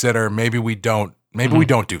reconsider. Maybe we don't. Maybe we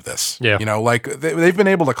don't do this. Yeah. Like they've been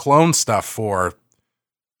able to clone stuff for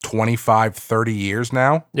 25, 30 years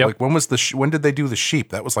now. Yep. Like when did they do the sheep?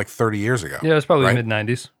 That was like 30 years ago. Yeah, it's probably right?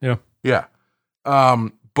 mid-90s. Yeah. Yeah.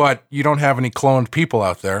 But you don't have any cloned people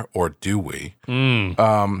out there, or do we?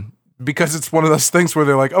 Because it's one of those things where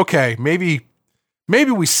they're like, okay, maybe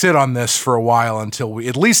we sit on this for a while until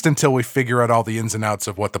we figure out all the ins and outs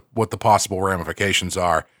of what the possible ramifications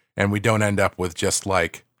are, and we don't end up with just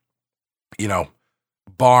like,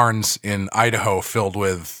 barns in Idaho filled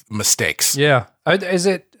with mistakes. Yeah. Is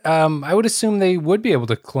it, I would assume they would be able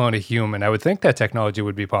to clone a human. I would think that technology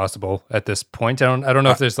would be possible at this point. I don't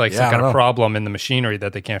know if there's like some kind of problem in the machinery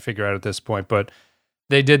that they can't figure out at this point, but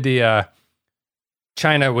they did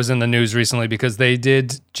China was in the news recently because they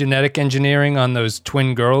did genetic engineering on those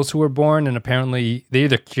twin girls who were born, and apparently they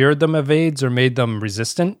either cured them of AIDS or made them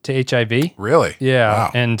resistant to HIV. Really?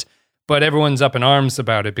 Yeah. Wow. But everyone's up in arms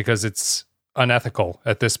about it because it's unethical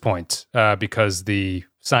at this point, because the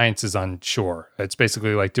science is unsure. It's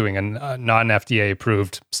basically like doing a non-FDA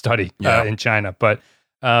approved study in China. But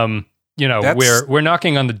we're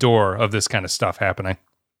knocking on the door of this kind of stuff happening.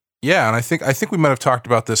 Yeah, and I think we might have talked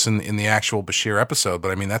about this in the actual Bashir episode,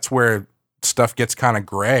 but I mean that's where stuff gets kind of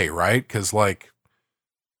gray, right? Because like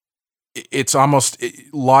it's almost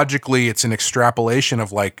logically it's an extrapolation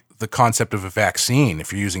of like the concept of a vaccine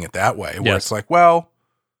if you're using it that way, where it's like, well,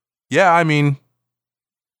 yeah, I mean,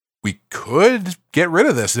 we could get rid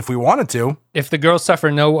of this if we wanted to. If the girls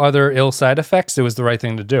suffer no other ill side effects, it was the right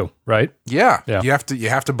thing to do, right? Yeah. You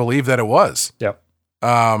have to believe that it was. Yep.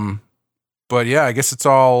 But yeah, I guess it's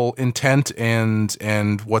all intent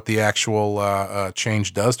and what the actual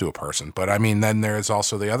change does to a person. But I mean, then there's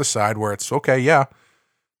also the other side where it's okay, yeah.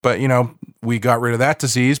 But we got rid of that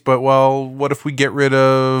disease, but well, what if we get rid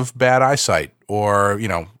of bad eyesight? Or,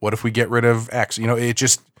 what if we get rid of X? It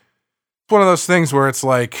just one of those things where it's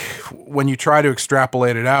like when you try to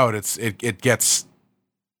extrapolate it out, it gets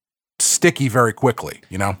sticky very quickly,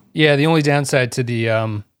 you know? Yeah, the only downside to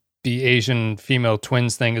the Asian female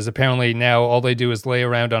twins thing is apparently now all they do is lay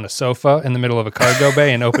around on a sofa in the middle of a cargo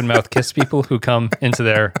bay and open mouth kiss people who come into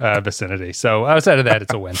their vicinity. So outside of that,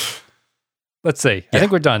 it's a win. Let's see. Yeah. I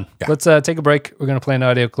think we're done. Yeah. Let's take a break. We're going to play an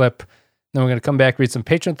audio clip. Then we're going to come back, read some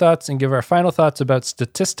patron thoughts, and give our final thoughts about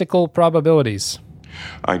statistical probabilities.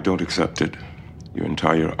 I don't accept it. Your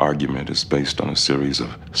entire argument is based on a series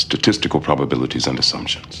of statistical probabilities and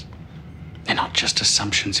assumptions. They're not just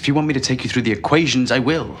assumptions. If you want me to take you through the equations, I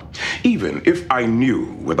will. Even if I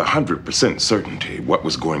knew with 100% certainty what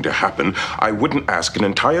was going to happen, I wouldn't ask an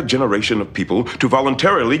entire generation of people to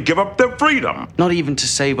voluntarily give up their freedom. Not even to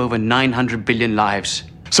save over 900 billion lives.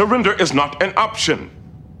 Surrender is not an option.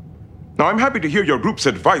 Now, I'm happy to hear your group's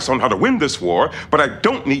advice on how to win this war, but I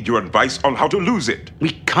don't need your advice on how to lose it. We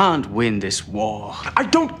can't win this war. I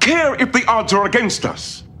don't care if the odds are against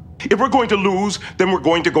us. If we're going to lose, then we're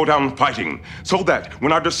going to go down fighting, so that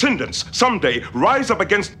when our descendants someday rise up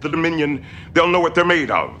against the Dominion, they'll know what they're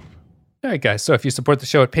made of. All right, guys. So if you support the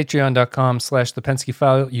show at patreon.com/The Penske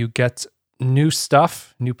File, you get new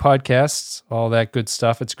stuff, new podcasts, all that good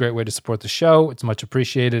stuff. It's a great way to support the show. It's much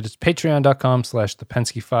appreciated. It's patreon.com/The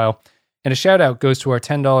Penske File. And a shout out goes to our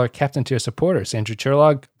 $10 Captain Tier supporters, Andrew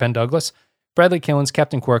Chirlog, Ben Douglas, Bradley Killens,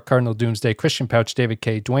 Captain Quark, Cardinal Doomsday, Christian Pouch, David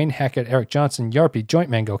K., Dwayne Hackett, Eric Johnson, Yarpy,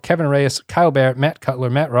 Joint Mango, Kevin Reyes, Kyle Barrett, Matt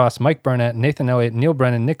Cutler, Matt Ross, Mike Burnett, Nathan Elliott, Neil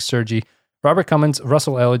Brennan, Nick Sergi, Robert Cummins,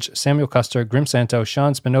 Russell Elledge, Samuel Custer, Grim Santo,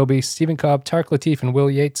 Sean Spinobi, Stephen Cobb, Tark Latif, and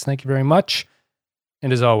Will Yates. Thank you very much.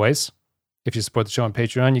 And as always, if you support the show on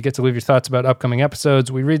Patreon, you get to leave your thoughts about upcoming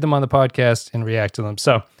episodes. We read them on the podcast and react to them.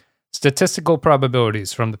 So, statistical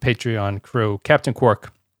probabilities from the Patreon crew. Captain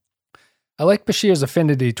Quark. I like Bashir's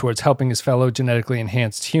affinity towards helping his fellow genetically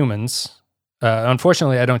enhanced humans.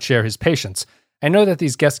 Unfortunately, I don't share his patience. I know that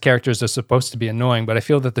these guest characters are supposed to be annoying, but I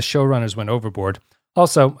feel that the showrunners went overboard.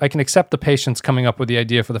 Also, I can accept the patience coming up with the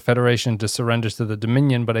idea for the Federation to surrender to the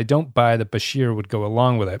Dominion, but I don't buy that Bashir would go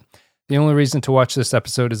along with it. The only reason to watch this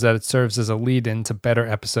episode is that it serves as a lead-in to better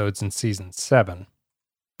episodes in Season 7.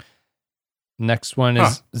 Next one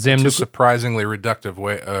is Zamnuka. A surprisingly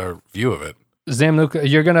reductive view of it. Zamnuka,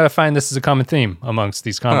 you're going to find this is a common theme amongst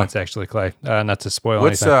these comments, actually, Clay. Not to spoil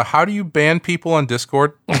anything. How do you ban people on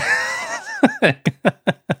Discord?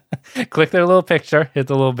 Click their little picture, hit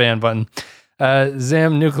the little ban button.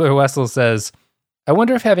 Zam Nuclear Wessel says, I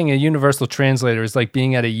wonder if having a universal translator is like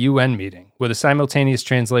being at a UN meeting with a simultaneous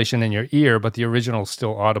translation in your ear, but the original is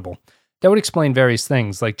still audible. That would explain various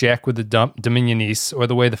things, like Jack with the Dominionese, or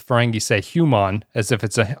the way the Ferengi say human, as if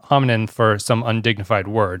it's a hominin for some undignified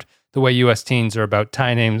word. The way U.S. teens are about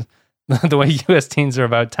Thai names,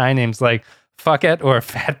 like fuck it or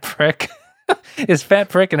fat prick. Is fat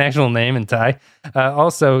prick an actual name in Thai?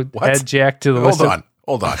 Also, add Jack to the list.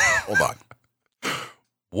 Hold on.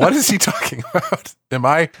 What is he talking about?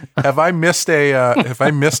 Have I missed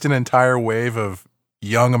an entire wave of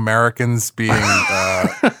young Americans being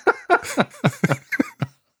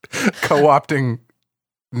co-opting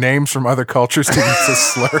names from other cultures to use as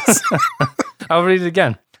slurs? I'll read it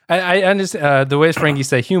again. I understand the way Ferengi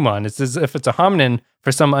say human. It's as if it's a hominin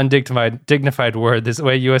for some undignified word. This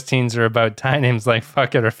way U.S. teens are about Thai names like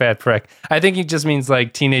fuck it or fat prick. I think he just means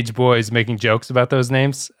like teenage boys making jokes about those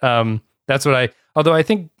names. That's what although I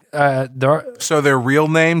think there are... So they're real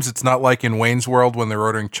names? It's not like in Wayne's World when they're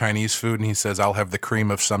ordering Chinese food and he says, I'll have the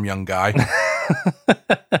cream of some young guy.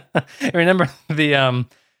 Remember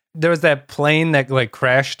there was that plane that like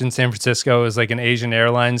crashed in San Francisco. It was like an Asian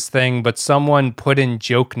Airlines thing, but someone put in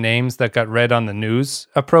joke names that got read on the news,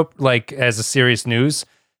 like as a serious news.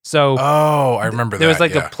 So I remember there was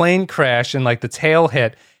like a plane crash and like the tail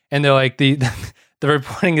hit, and they're like the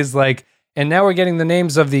reporting is like, and now we're getting the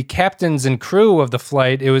names of the captains and crew of the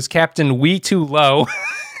flight. It was Captain Wee Too Low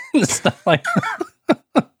and stuff like that.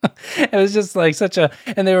 It was just like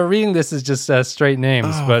and they were reading this as just straight names.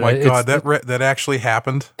 Oh but my God, that actually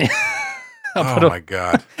happened. My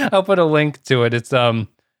God, I'll put a link to it. It's all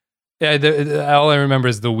I remember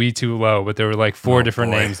is the Wee Too Low, but there were like four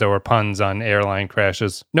different names that were puns on airline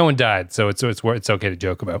crashes. No one died, so it's okay to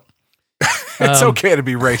joke about. It's okay to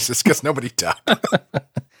be racist because nobody died.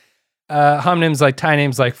 Homonyms like Thai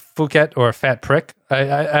names like Phuket or Fat Prick.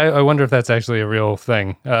 I wonder if that's actually a real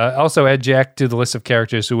thing. Also add Jack to the list of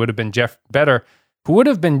characters who would have been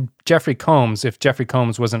Jeffrey Combs if Jeffrey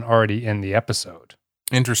Combs wasn't already in the episode.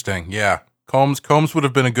 Interesting. Yeah. Combs would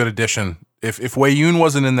have been a good addition. If Wei Yun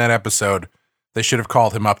wasn't in that episode, they should have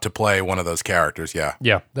called him up to play one of those characters. Yeah.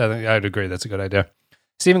 Yeah, I'd agree. That's a good idea.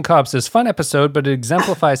 Stephen Cobb says, fun episode, but it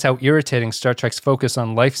exemplifies how irritating Star Trek's focus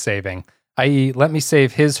on life-saving, i.e., let me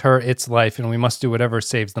save his, her, its life, and we must do whatever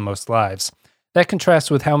saves the most lives. That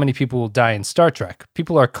contrasts with how many people will die in Star Trek.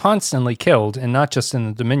 People are constantly killed, and not just in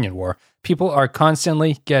the Dominion War. People are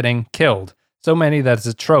constantly getting killed. So many that it's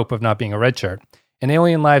a trope of not being a red shirt. And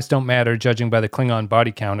alien lives don't matter, judging by the Klingon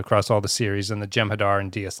body count across all the series and the Jem'Hadar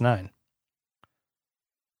and DS9.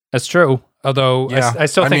 That's true. Although I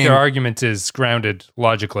still think their argument is grounded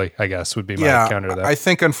logically, I guess, would be my counter to that. I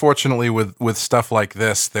think, unfortunately, with stuff like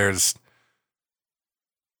this,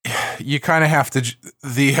 you kind of have to,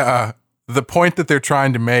 the point that they're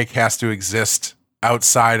trying to make has to exist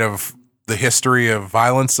outside of the history of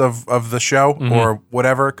violence of the show or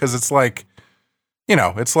whatever, because it's like,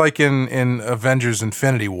 it's like in Avengers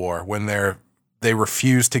Infinity War when they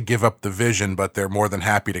refuse to give up the vision, but they're more than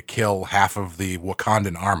happy to kill half of the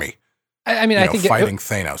Wakandan army. I think fighting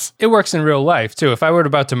Thanos. It works in real life too. If I were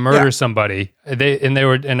about to murder somebody, and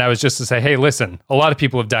I was just to say, hey, listen, a lot of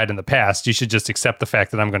people have died in the past. You should just accept the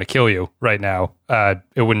fact that I'm going to kill you right now.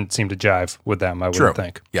 It wouldn't seem to jive with them, I wouldn't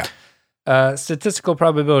think. Yeah. Statistical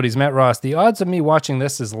probabilities. Matt Ross. The odds of me watching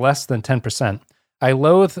this is less than 10%. I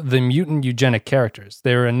loathe the mutant eugenic characters.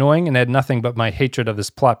 They are annoying and add nothing but my hatred of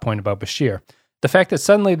this plot point about Bashir. The fact that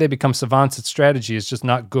suddenly they become savants at strategy is just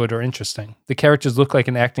not good or interesting. The characters look like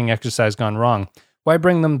an acting exercise gone wrong. Why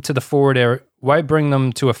bring them to the forward area? Why bring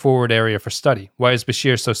them to a forward area for study? Why is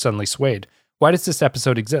Bashir so suddenly swayed? Why does this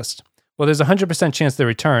episode exist? Well, there's a 100% chance they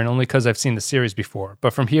return, only because I've seen the series before.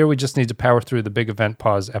 But from here, we just need to power through the big event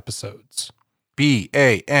pause episodes.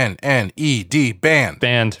 BANNED,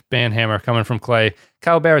 band. Band hammer coming from Clay.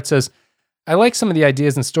 Kyle Barrett says, I like some of the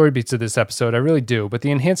ideas and story beats of this episode, I really do, but the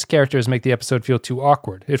enhanced characters make the episode feel too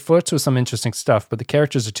awkward. It flirts with some interesting stuff, but the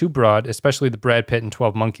characters are too broad, especially the Brad Pitt and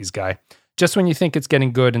 12 Monkeys guy. Just when you think it's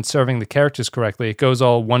getting good and serving the characters correctly, it goes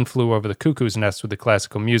all One Flew Over the Cuckoo's Nest with the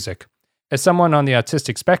classical music. As someone on the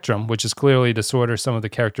autistic spectrum, which is clearly a disorder some of the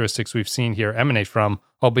characteristics we've seen here emanate from,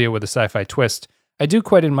 albeit with a sci-fi twist, I do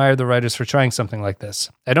quite admire the writers for trying something like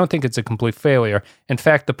this. I don't think it's a complete failure. In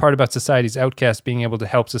fact, the part about society's outcast being able to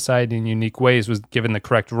help society in unique ways was given the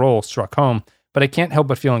correct role struck home, but I can't help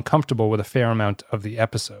but feel uncomfortable with a fair amount of the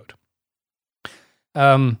episode.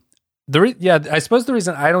 I suppose the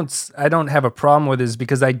reason I don't have a problem with it is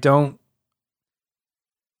because I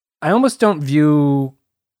almost don't view,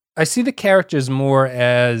 I see the characters more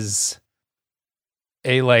as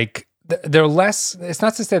they're less, it's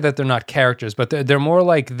not to say that they're not characters, but they're more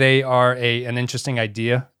like they are an interesting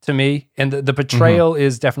idea to me. And the portrayal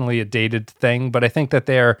is definitely a dated thing, but I think that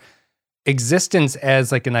their existence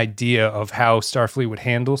as like an idea of how Starfleet would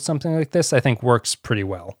handle something like this, I think works pretty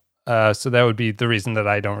well. So that would be the reason that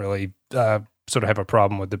I don't really sort of have a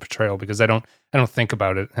problem with the portrayal, because I don't think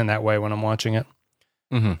about it in that way when I'm watching it.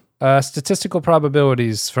 Statistical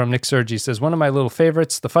probabilities from Nick Sergi says, one of my little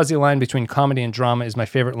favorites, the fuzzy line between comedy and drama is my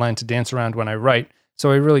favorite line to dance around when I write,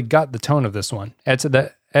 so I really got the tone of this one. Add to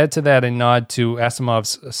that a nod to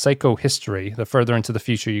Asimov's psychohistory. The further into the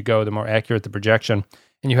future you go, the more accurate the projection,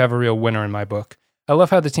 and you have a real winner in my book. I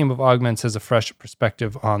love how the team of augments has a fresh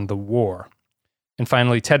perspective on the war. And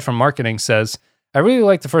finally, Ted from Marketing says, I really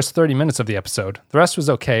liked the first 30 minutes of the episode. The rest was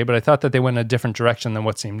okay, but I thought that they went in a different direction than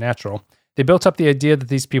what seemed natural. They built up the idea that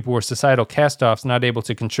these people were societal cast-offs not able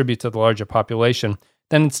to contribute to the larger population.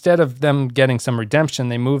 Then instead of them getting some redemption,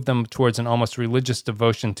 they moved them towards an almost religious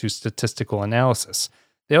devotion to statistical analysis.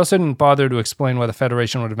 They also didn't bother to explain why the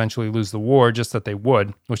Federation would eventually lose the war, just that they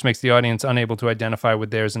would, which makes the audience unable to identify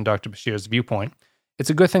with theirs and Dr. Bashir's viewpoint. It's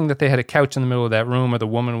a good thing that they had a couch in the middle of that room, or the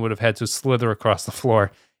woman would have had to slither across the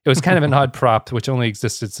floor. It was kind of an odd prop, which only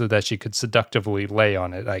existed so that she could seductively lay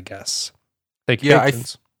on it, I guess. Thank you,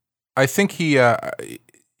 patrons. I think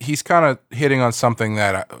he's kind of hitting on something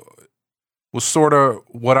that was sort of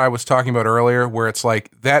what I was talking about earlier, where it's like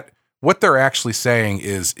that what they're actually saying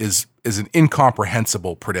is an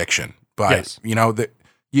incomprehensible prediction. But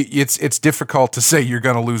it's difficult to say you're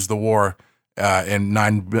going to lose the war and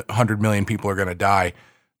 900 million people are going to die,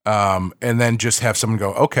 and then just have someone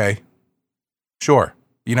go, okay, sure.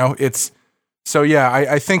 It's so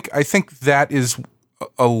I think that is.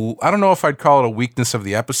 I don't know if I'd call it a weakness of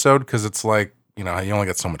the episode, because it's like, you only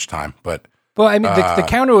got so much time, but... Well, I mean, the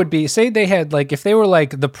counter would be, say they had, if they were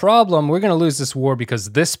like, the problem, we're going to lose this war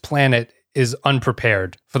because this planet is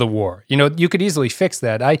unprepared for the war. You could easily fix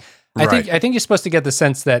that. I think you're supposed to get the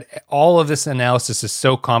sense that all of this analysis is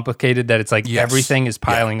so complicated that it's like everything is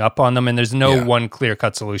piling up on them, and there's no one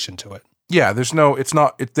clear-cut solution to it. Yeah, they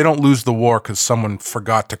don't lose the war because someone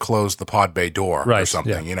forgot to close the pod bay door or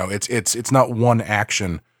something. Yeah. It's not one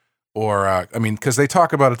action, or because they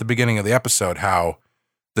talk about at the beginning of the episode how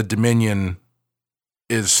the Dominion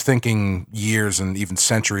is thinking years and even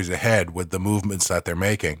centuries ahead with the movements that they're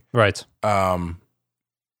making. Right. And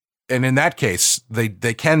in that case,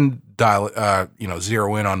 they can dial,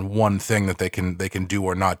 zero in on one thing that they can do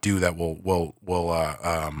or not do that will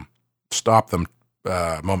stop them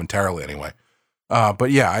momentarily anyway.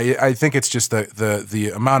 But yeah, I think it's just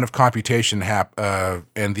the amount of computation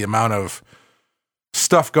and the amount of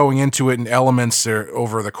stuff going into it and elements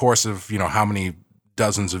over the course of how many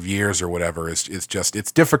dozens of years or whatever is just,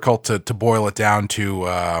 it's difficult to boil it down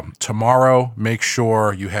to tomorrow. Make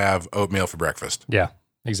sure you have oatmeal for breakfast. Yeah,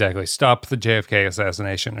 exactly. Stop the JFK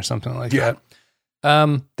assassination or something like that.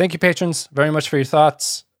 Thank you, patrons, very much for your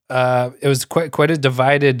thoughts. It was quite a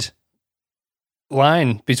divided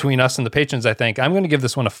line between us and the patrons, I think. I'm going to give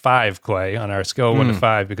this one a 5, Clay, on our scale of 1 to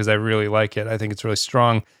 5, because I really like it. I think it's really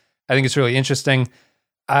strong. I think it's really interesting.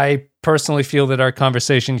 I personally feel that our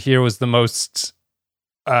conversation here was the most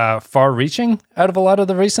far-reaching out of a lot of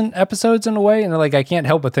the recent episodes in a way, and I can't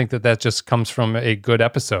help but think that just comes from a good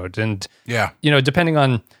episode. And depending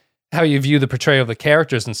on how you view the portrayal of the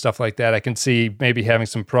characters and stuff like that, I can see maybe having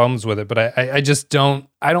some problems with it, but I just don't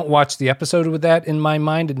watch the episode with that in my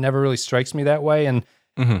mind. It never really strikes me that way. And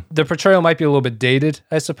the portrayal might be a little bit dated,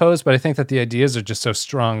 I suppose, but I think that the ideas are just so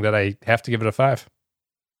strong that I have to give it a 5.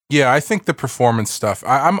 Yeah, I think the performance stuff,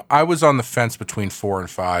 I was on the fence between 4 and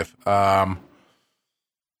 5. I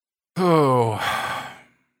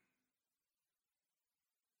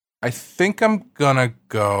think I'm gonna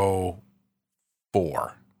go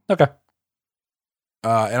 4. Okay.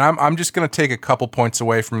 And I'm just going to take a couple points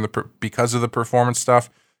away from because of the performance stuff.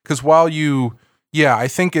 Because while I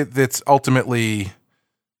think it's ultimately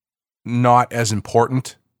not as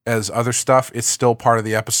important as other stuff. It's still part of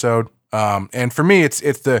the episode. And for me, it's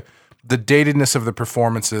the datedness of the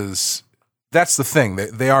performances. That's the thing.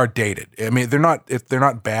 They are dated. I mean, they're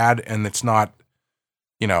not bad, and it's not,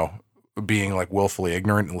 being like willfully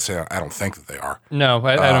ignorant. I don't think that they are. No,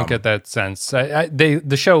 I don't get that sense.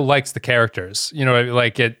 The show likes the characters.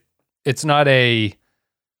 It's not a.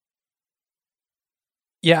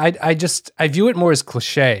 Yeah, I view it more as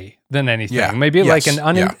cliche than anything. Yeah. Maybe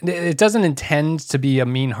it doesn't intend to be a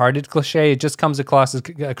mean-hearted cliche. It just comes across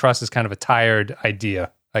as kind of a tired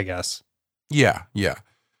idea, I guess. Yeah.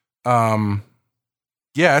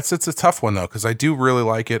 It's a tough one though, because I do really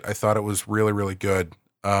like it. I thought it was really, really good.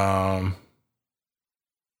 I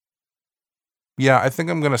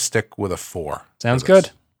think I'm gonna stick with a 4. Sounds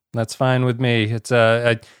good. That's fine with me. It's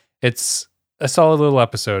a solid little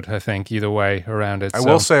episode, I think, either way around it. I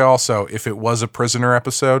will say also, if it was a prisoner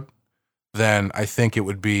episode, then I think it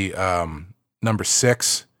would be number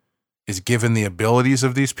 6 is given the abilities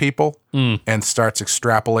of these people and starts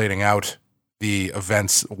extrapolating out the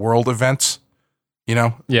world events,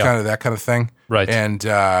 kind of that kind of thing. Right. And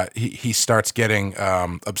he starts getting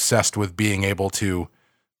obsessed with being able to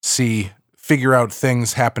figure out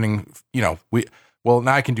things happening. Now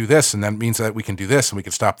I can do this, and that means that we can do this, and we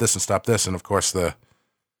can stop this and stop this. And of course, the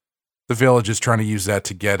village is trying to use that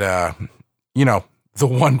to get, the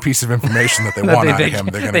one piece of information that they want out of him.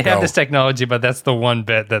 They're going to have this technology, but that's the one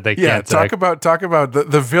bit that they can't. Talk about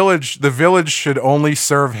the village. The village should only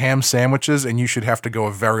serve ham sandwiches, and you should have to go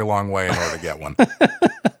a very long way in order to get one.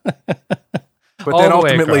 But then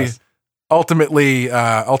ultimately,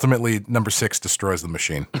 number 6 destroys the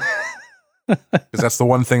machine. Because that's the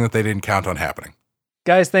one thing that they didn't count on happening.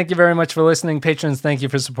 Guys, thank you very much for listening. Patrons, thank you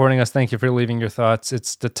for supporting us. Thank you for leaving your thoughts. It's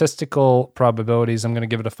Statistical Probabilities. I'm going to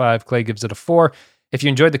give it a 5. Clay gives it a 4. If you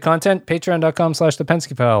enjoyed the content,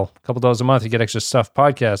 patreon.com/thepenskypal. A couple $1 a month, you get extra stuff,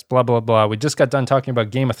 podcasts, blah, blah, blah. We just got done talking about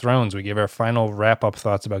Game of Thrones. We gave our final wrap-up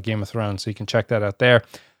thoughts about Game of Thrones, so you can check that out there.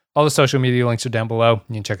 All the social media links are down below.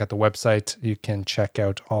 You can check out the website. You can check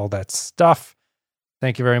out all that stuff.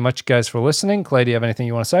 Thank you very much, guys, for listening. Clay, do you have anything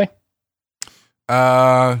you want to say?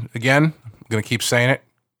 Again, I'm going to keep saying it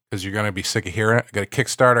because you're going to be sick of hearing it. I got a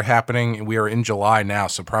Kickstarter happening, and we are in July now,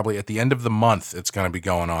 so probably at the end of the month, it's going to be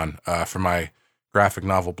going on for my graphic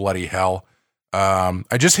novel, Bloody Hell.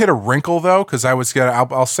 I just hit a wrinkle, though, because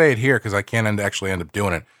I'll say it here because I can't actually end up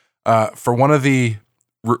doing it. For one of the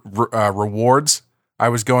rewards, I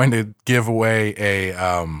was going to give away a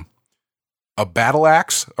battle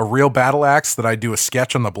axe, a real battle axe that I do a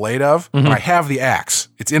sketch on the blade of. And I have the axe.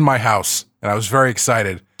 It's in my house, and I was very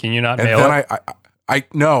excited. Can you not mail it? I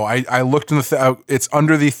looked in it's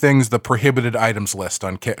under the prohibited items list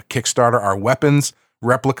on Kickstarter are weapons,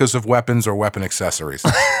 replicas of weapons, or weapon accessories.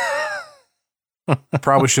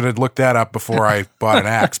 Probably should have looked that up before I bought an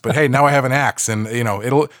axe, but hey, now I have an axe, and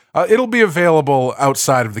it'll be available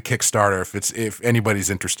outside of the Kickstarter if anybody's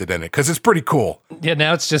interested in it, because it's pretty cool. Yeah,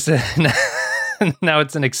 now it's just Now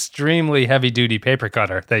it's an extremely heavy-duty paper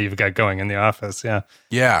cutter that you've got going in the office. Yeah.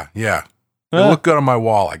 Yeah. It'll look good on my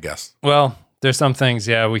wall, I guess. Well, there's some things,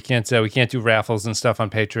 we can't do raffles and stuff on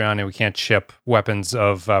Patreon, and we can't ship weapons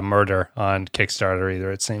of murder on Kickstarter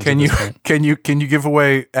either. It seems. Can you give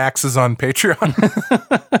away axes on Patreon?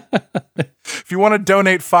 If you want to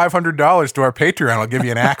donate $500 to our Patreon, I'll give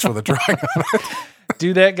you an axe with a drawing on it.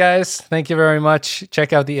 Do that, guys. Thank you very much.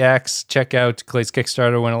 Check out the axe. Check out Clay's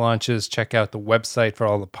Kickstarter when it launches. Check out the website for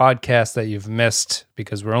all the podcasts that you've missed,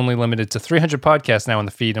 because we're only limited to 300 podcasts now in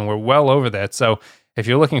the feed, and we're well over that. So if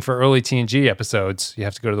you're looking for early TNG episodes, you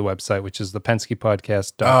have to go to the website, which is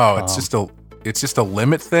thepenskypodcast.com. Oh, it's just a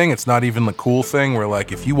limit thing. It's not even the cool thing where,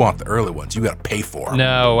 like, if you want the early ones, you got to pay for them.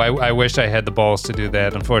 No, I wish I had the balls to do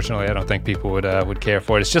that. Unfortunately, I don't think people would care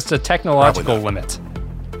for it. It's just a technological limit.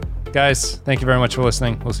 Guys, thank you very much for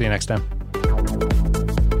listening. We'll see you next time.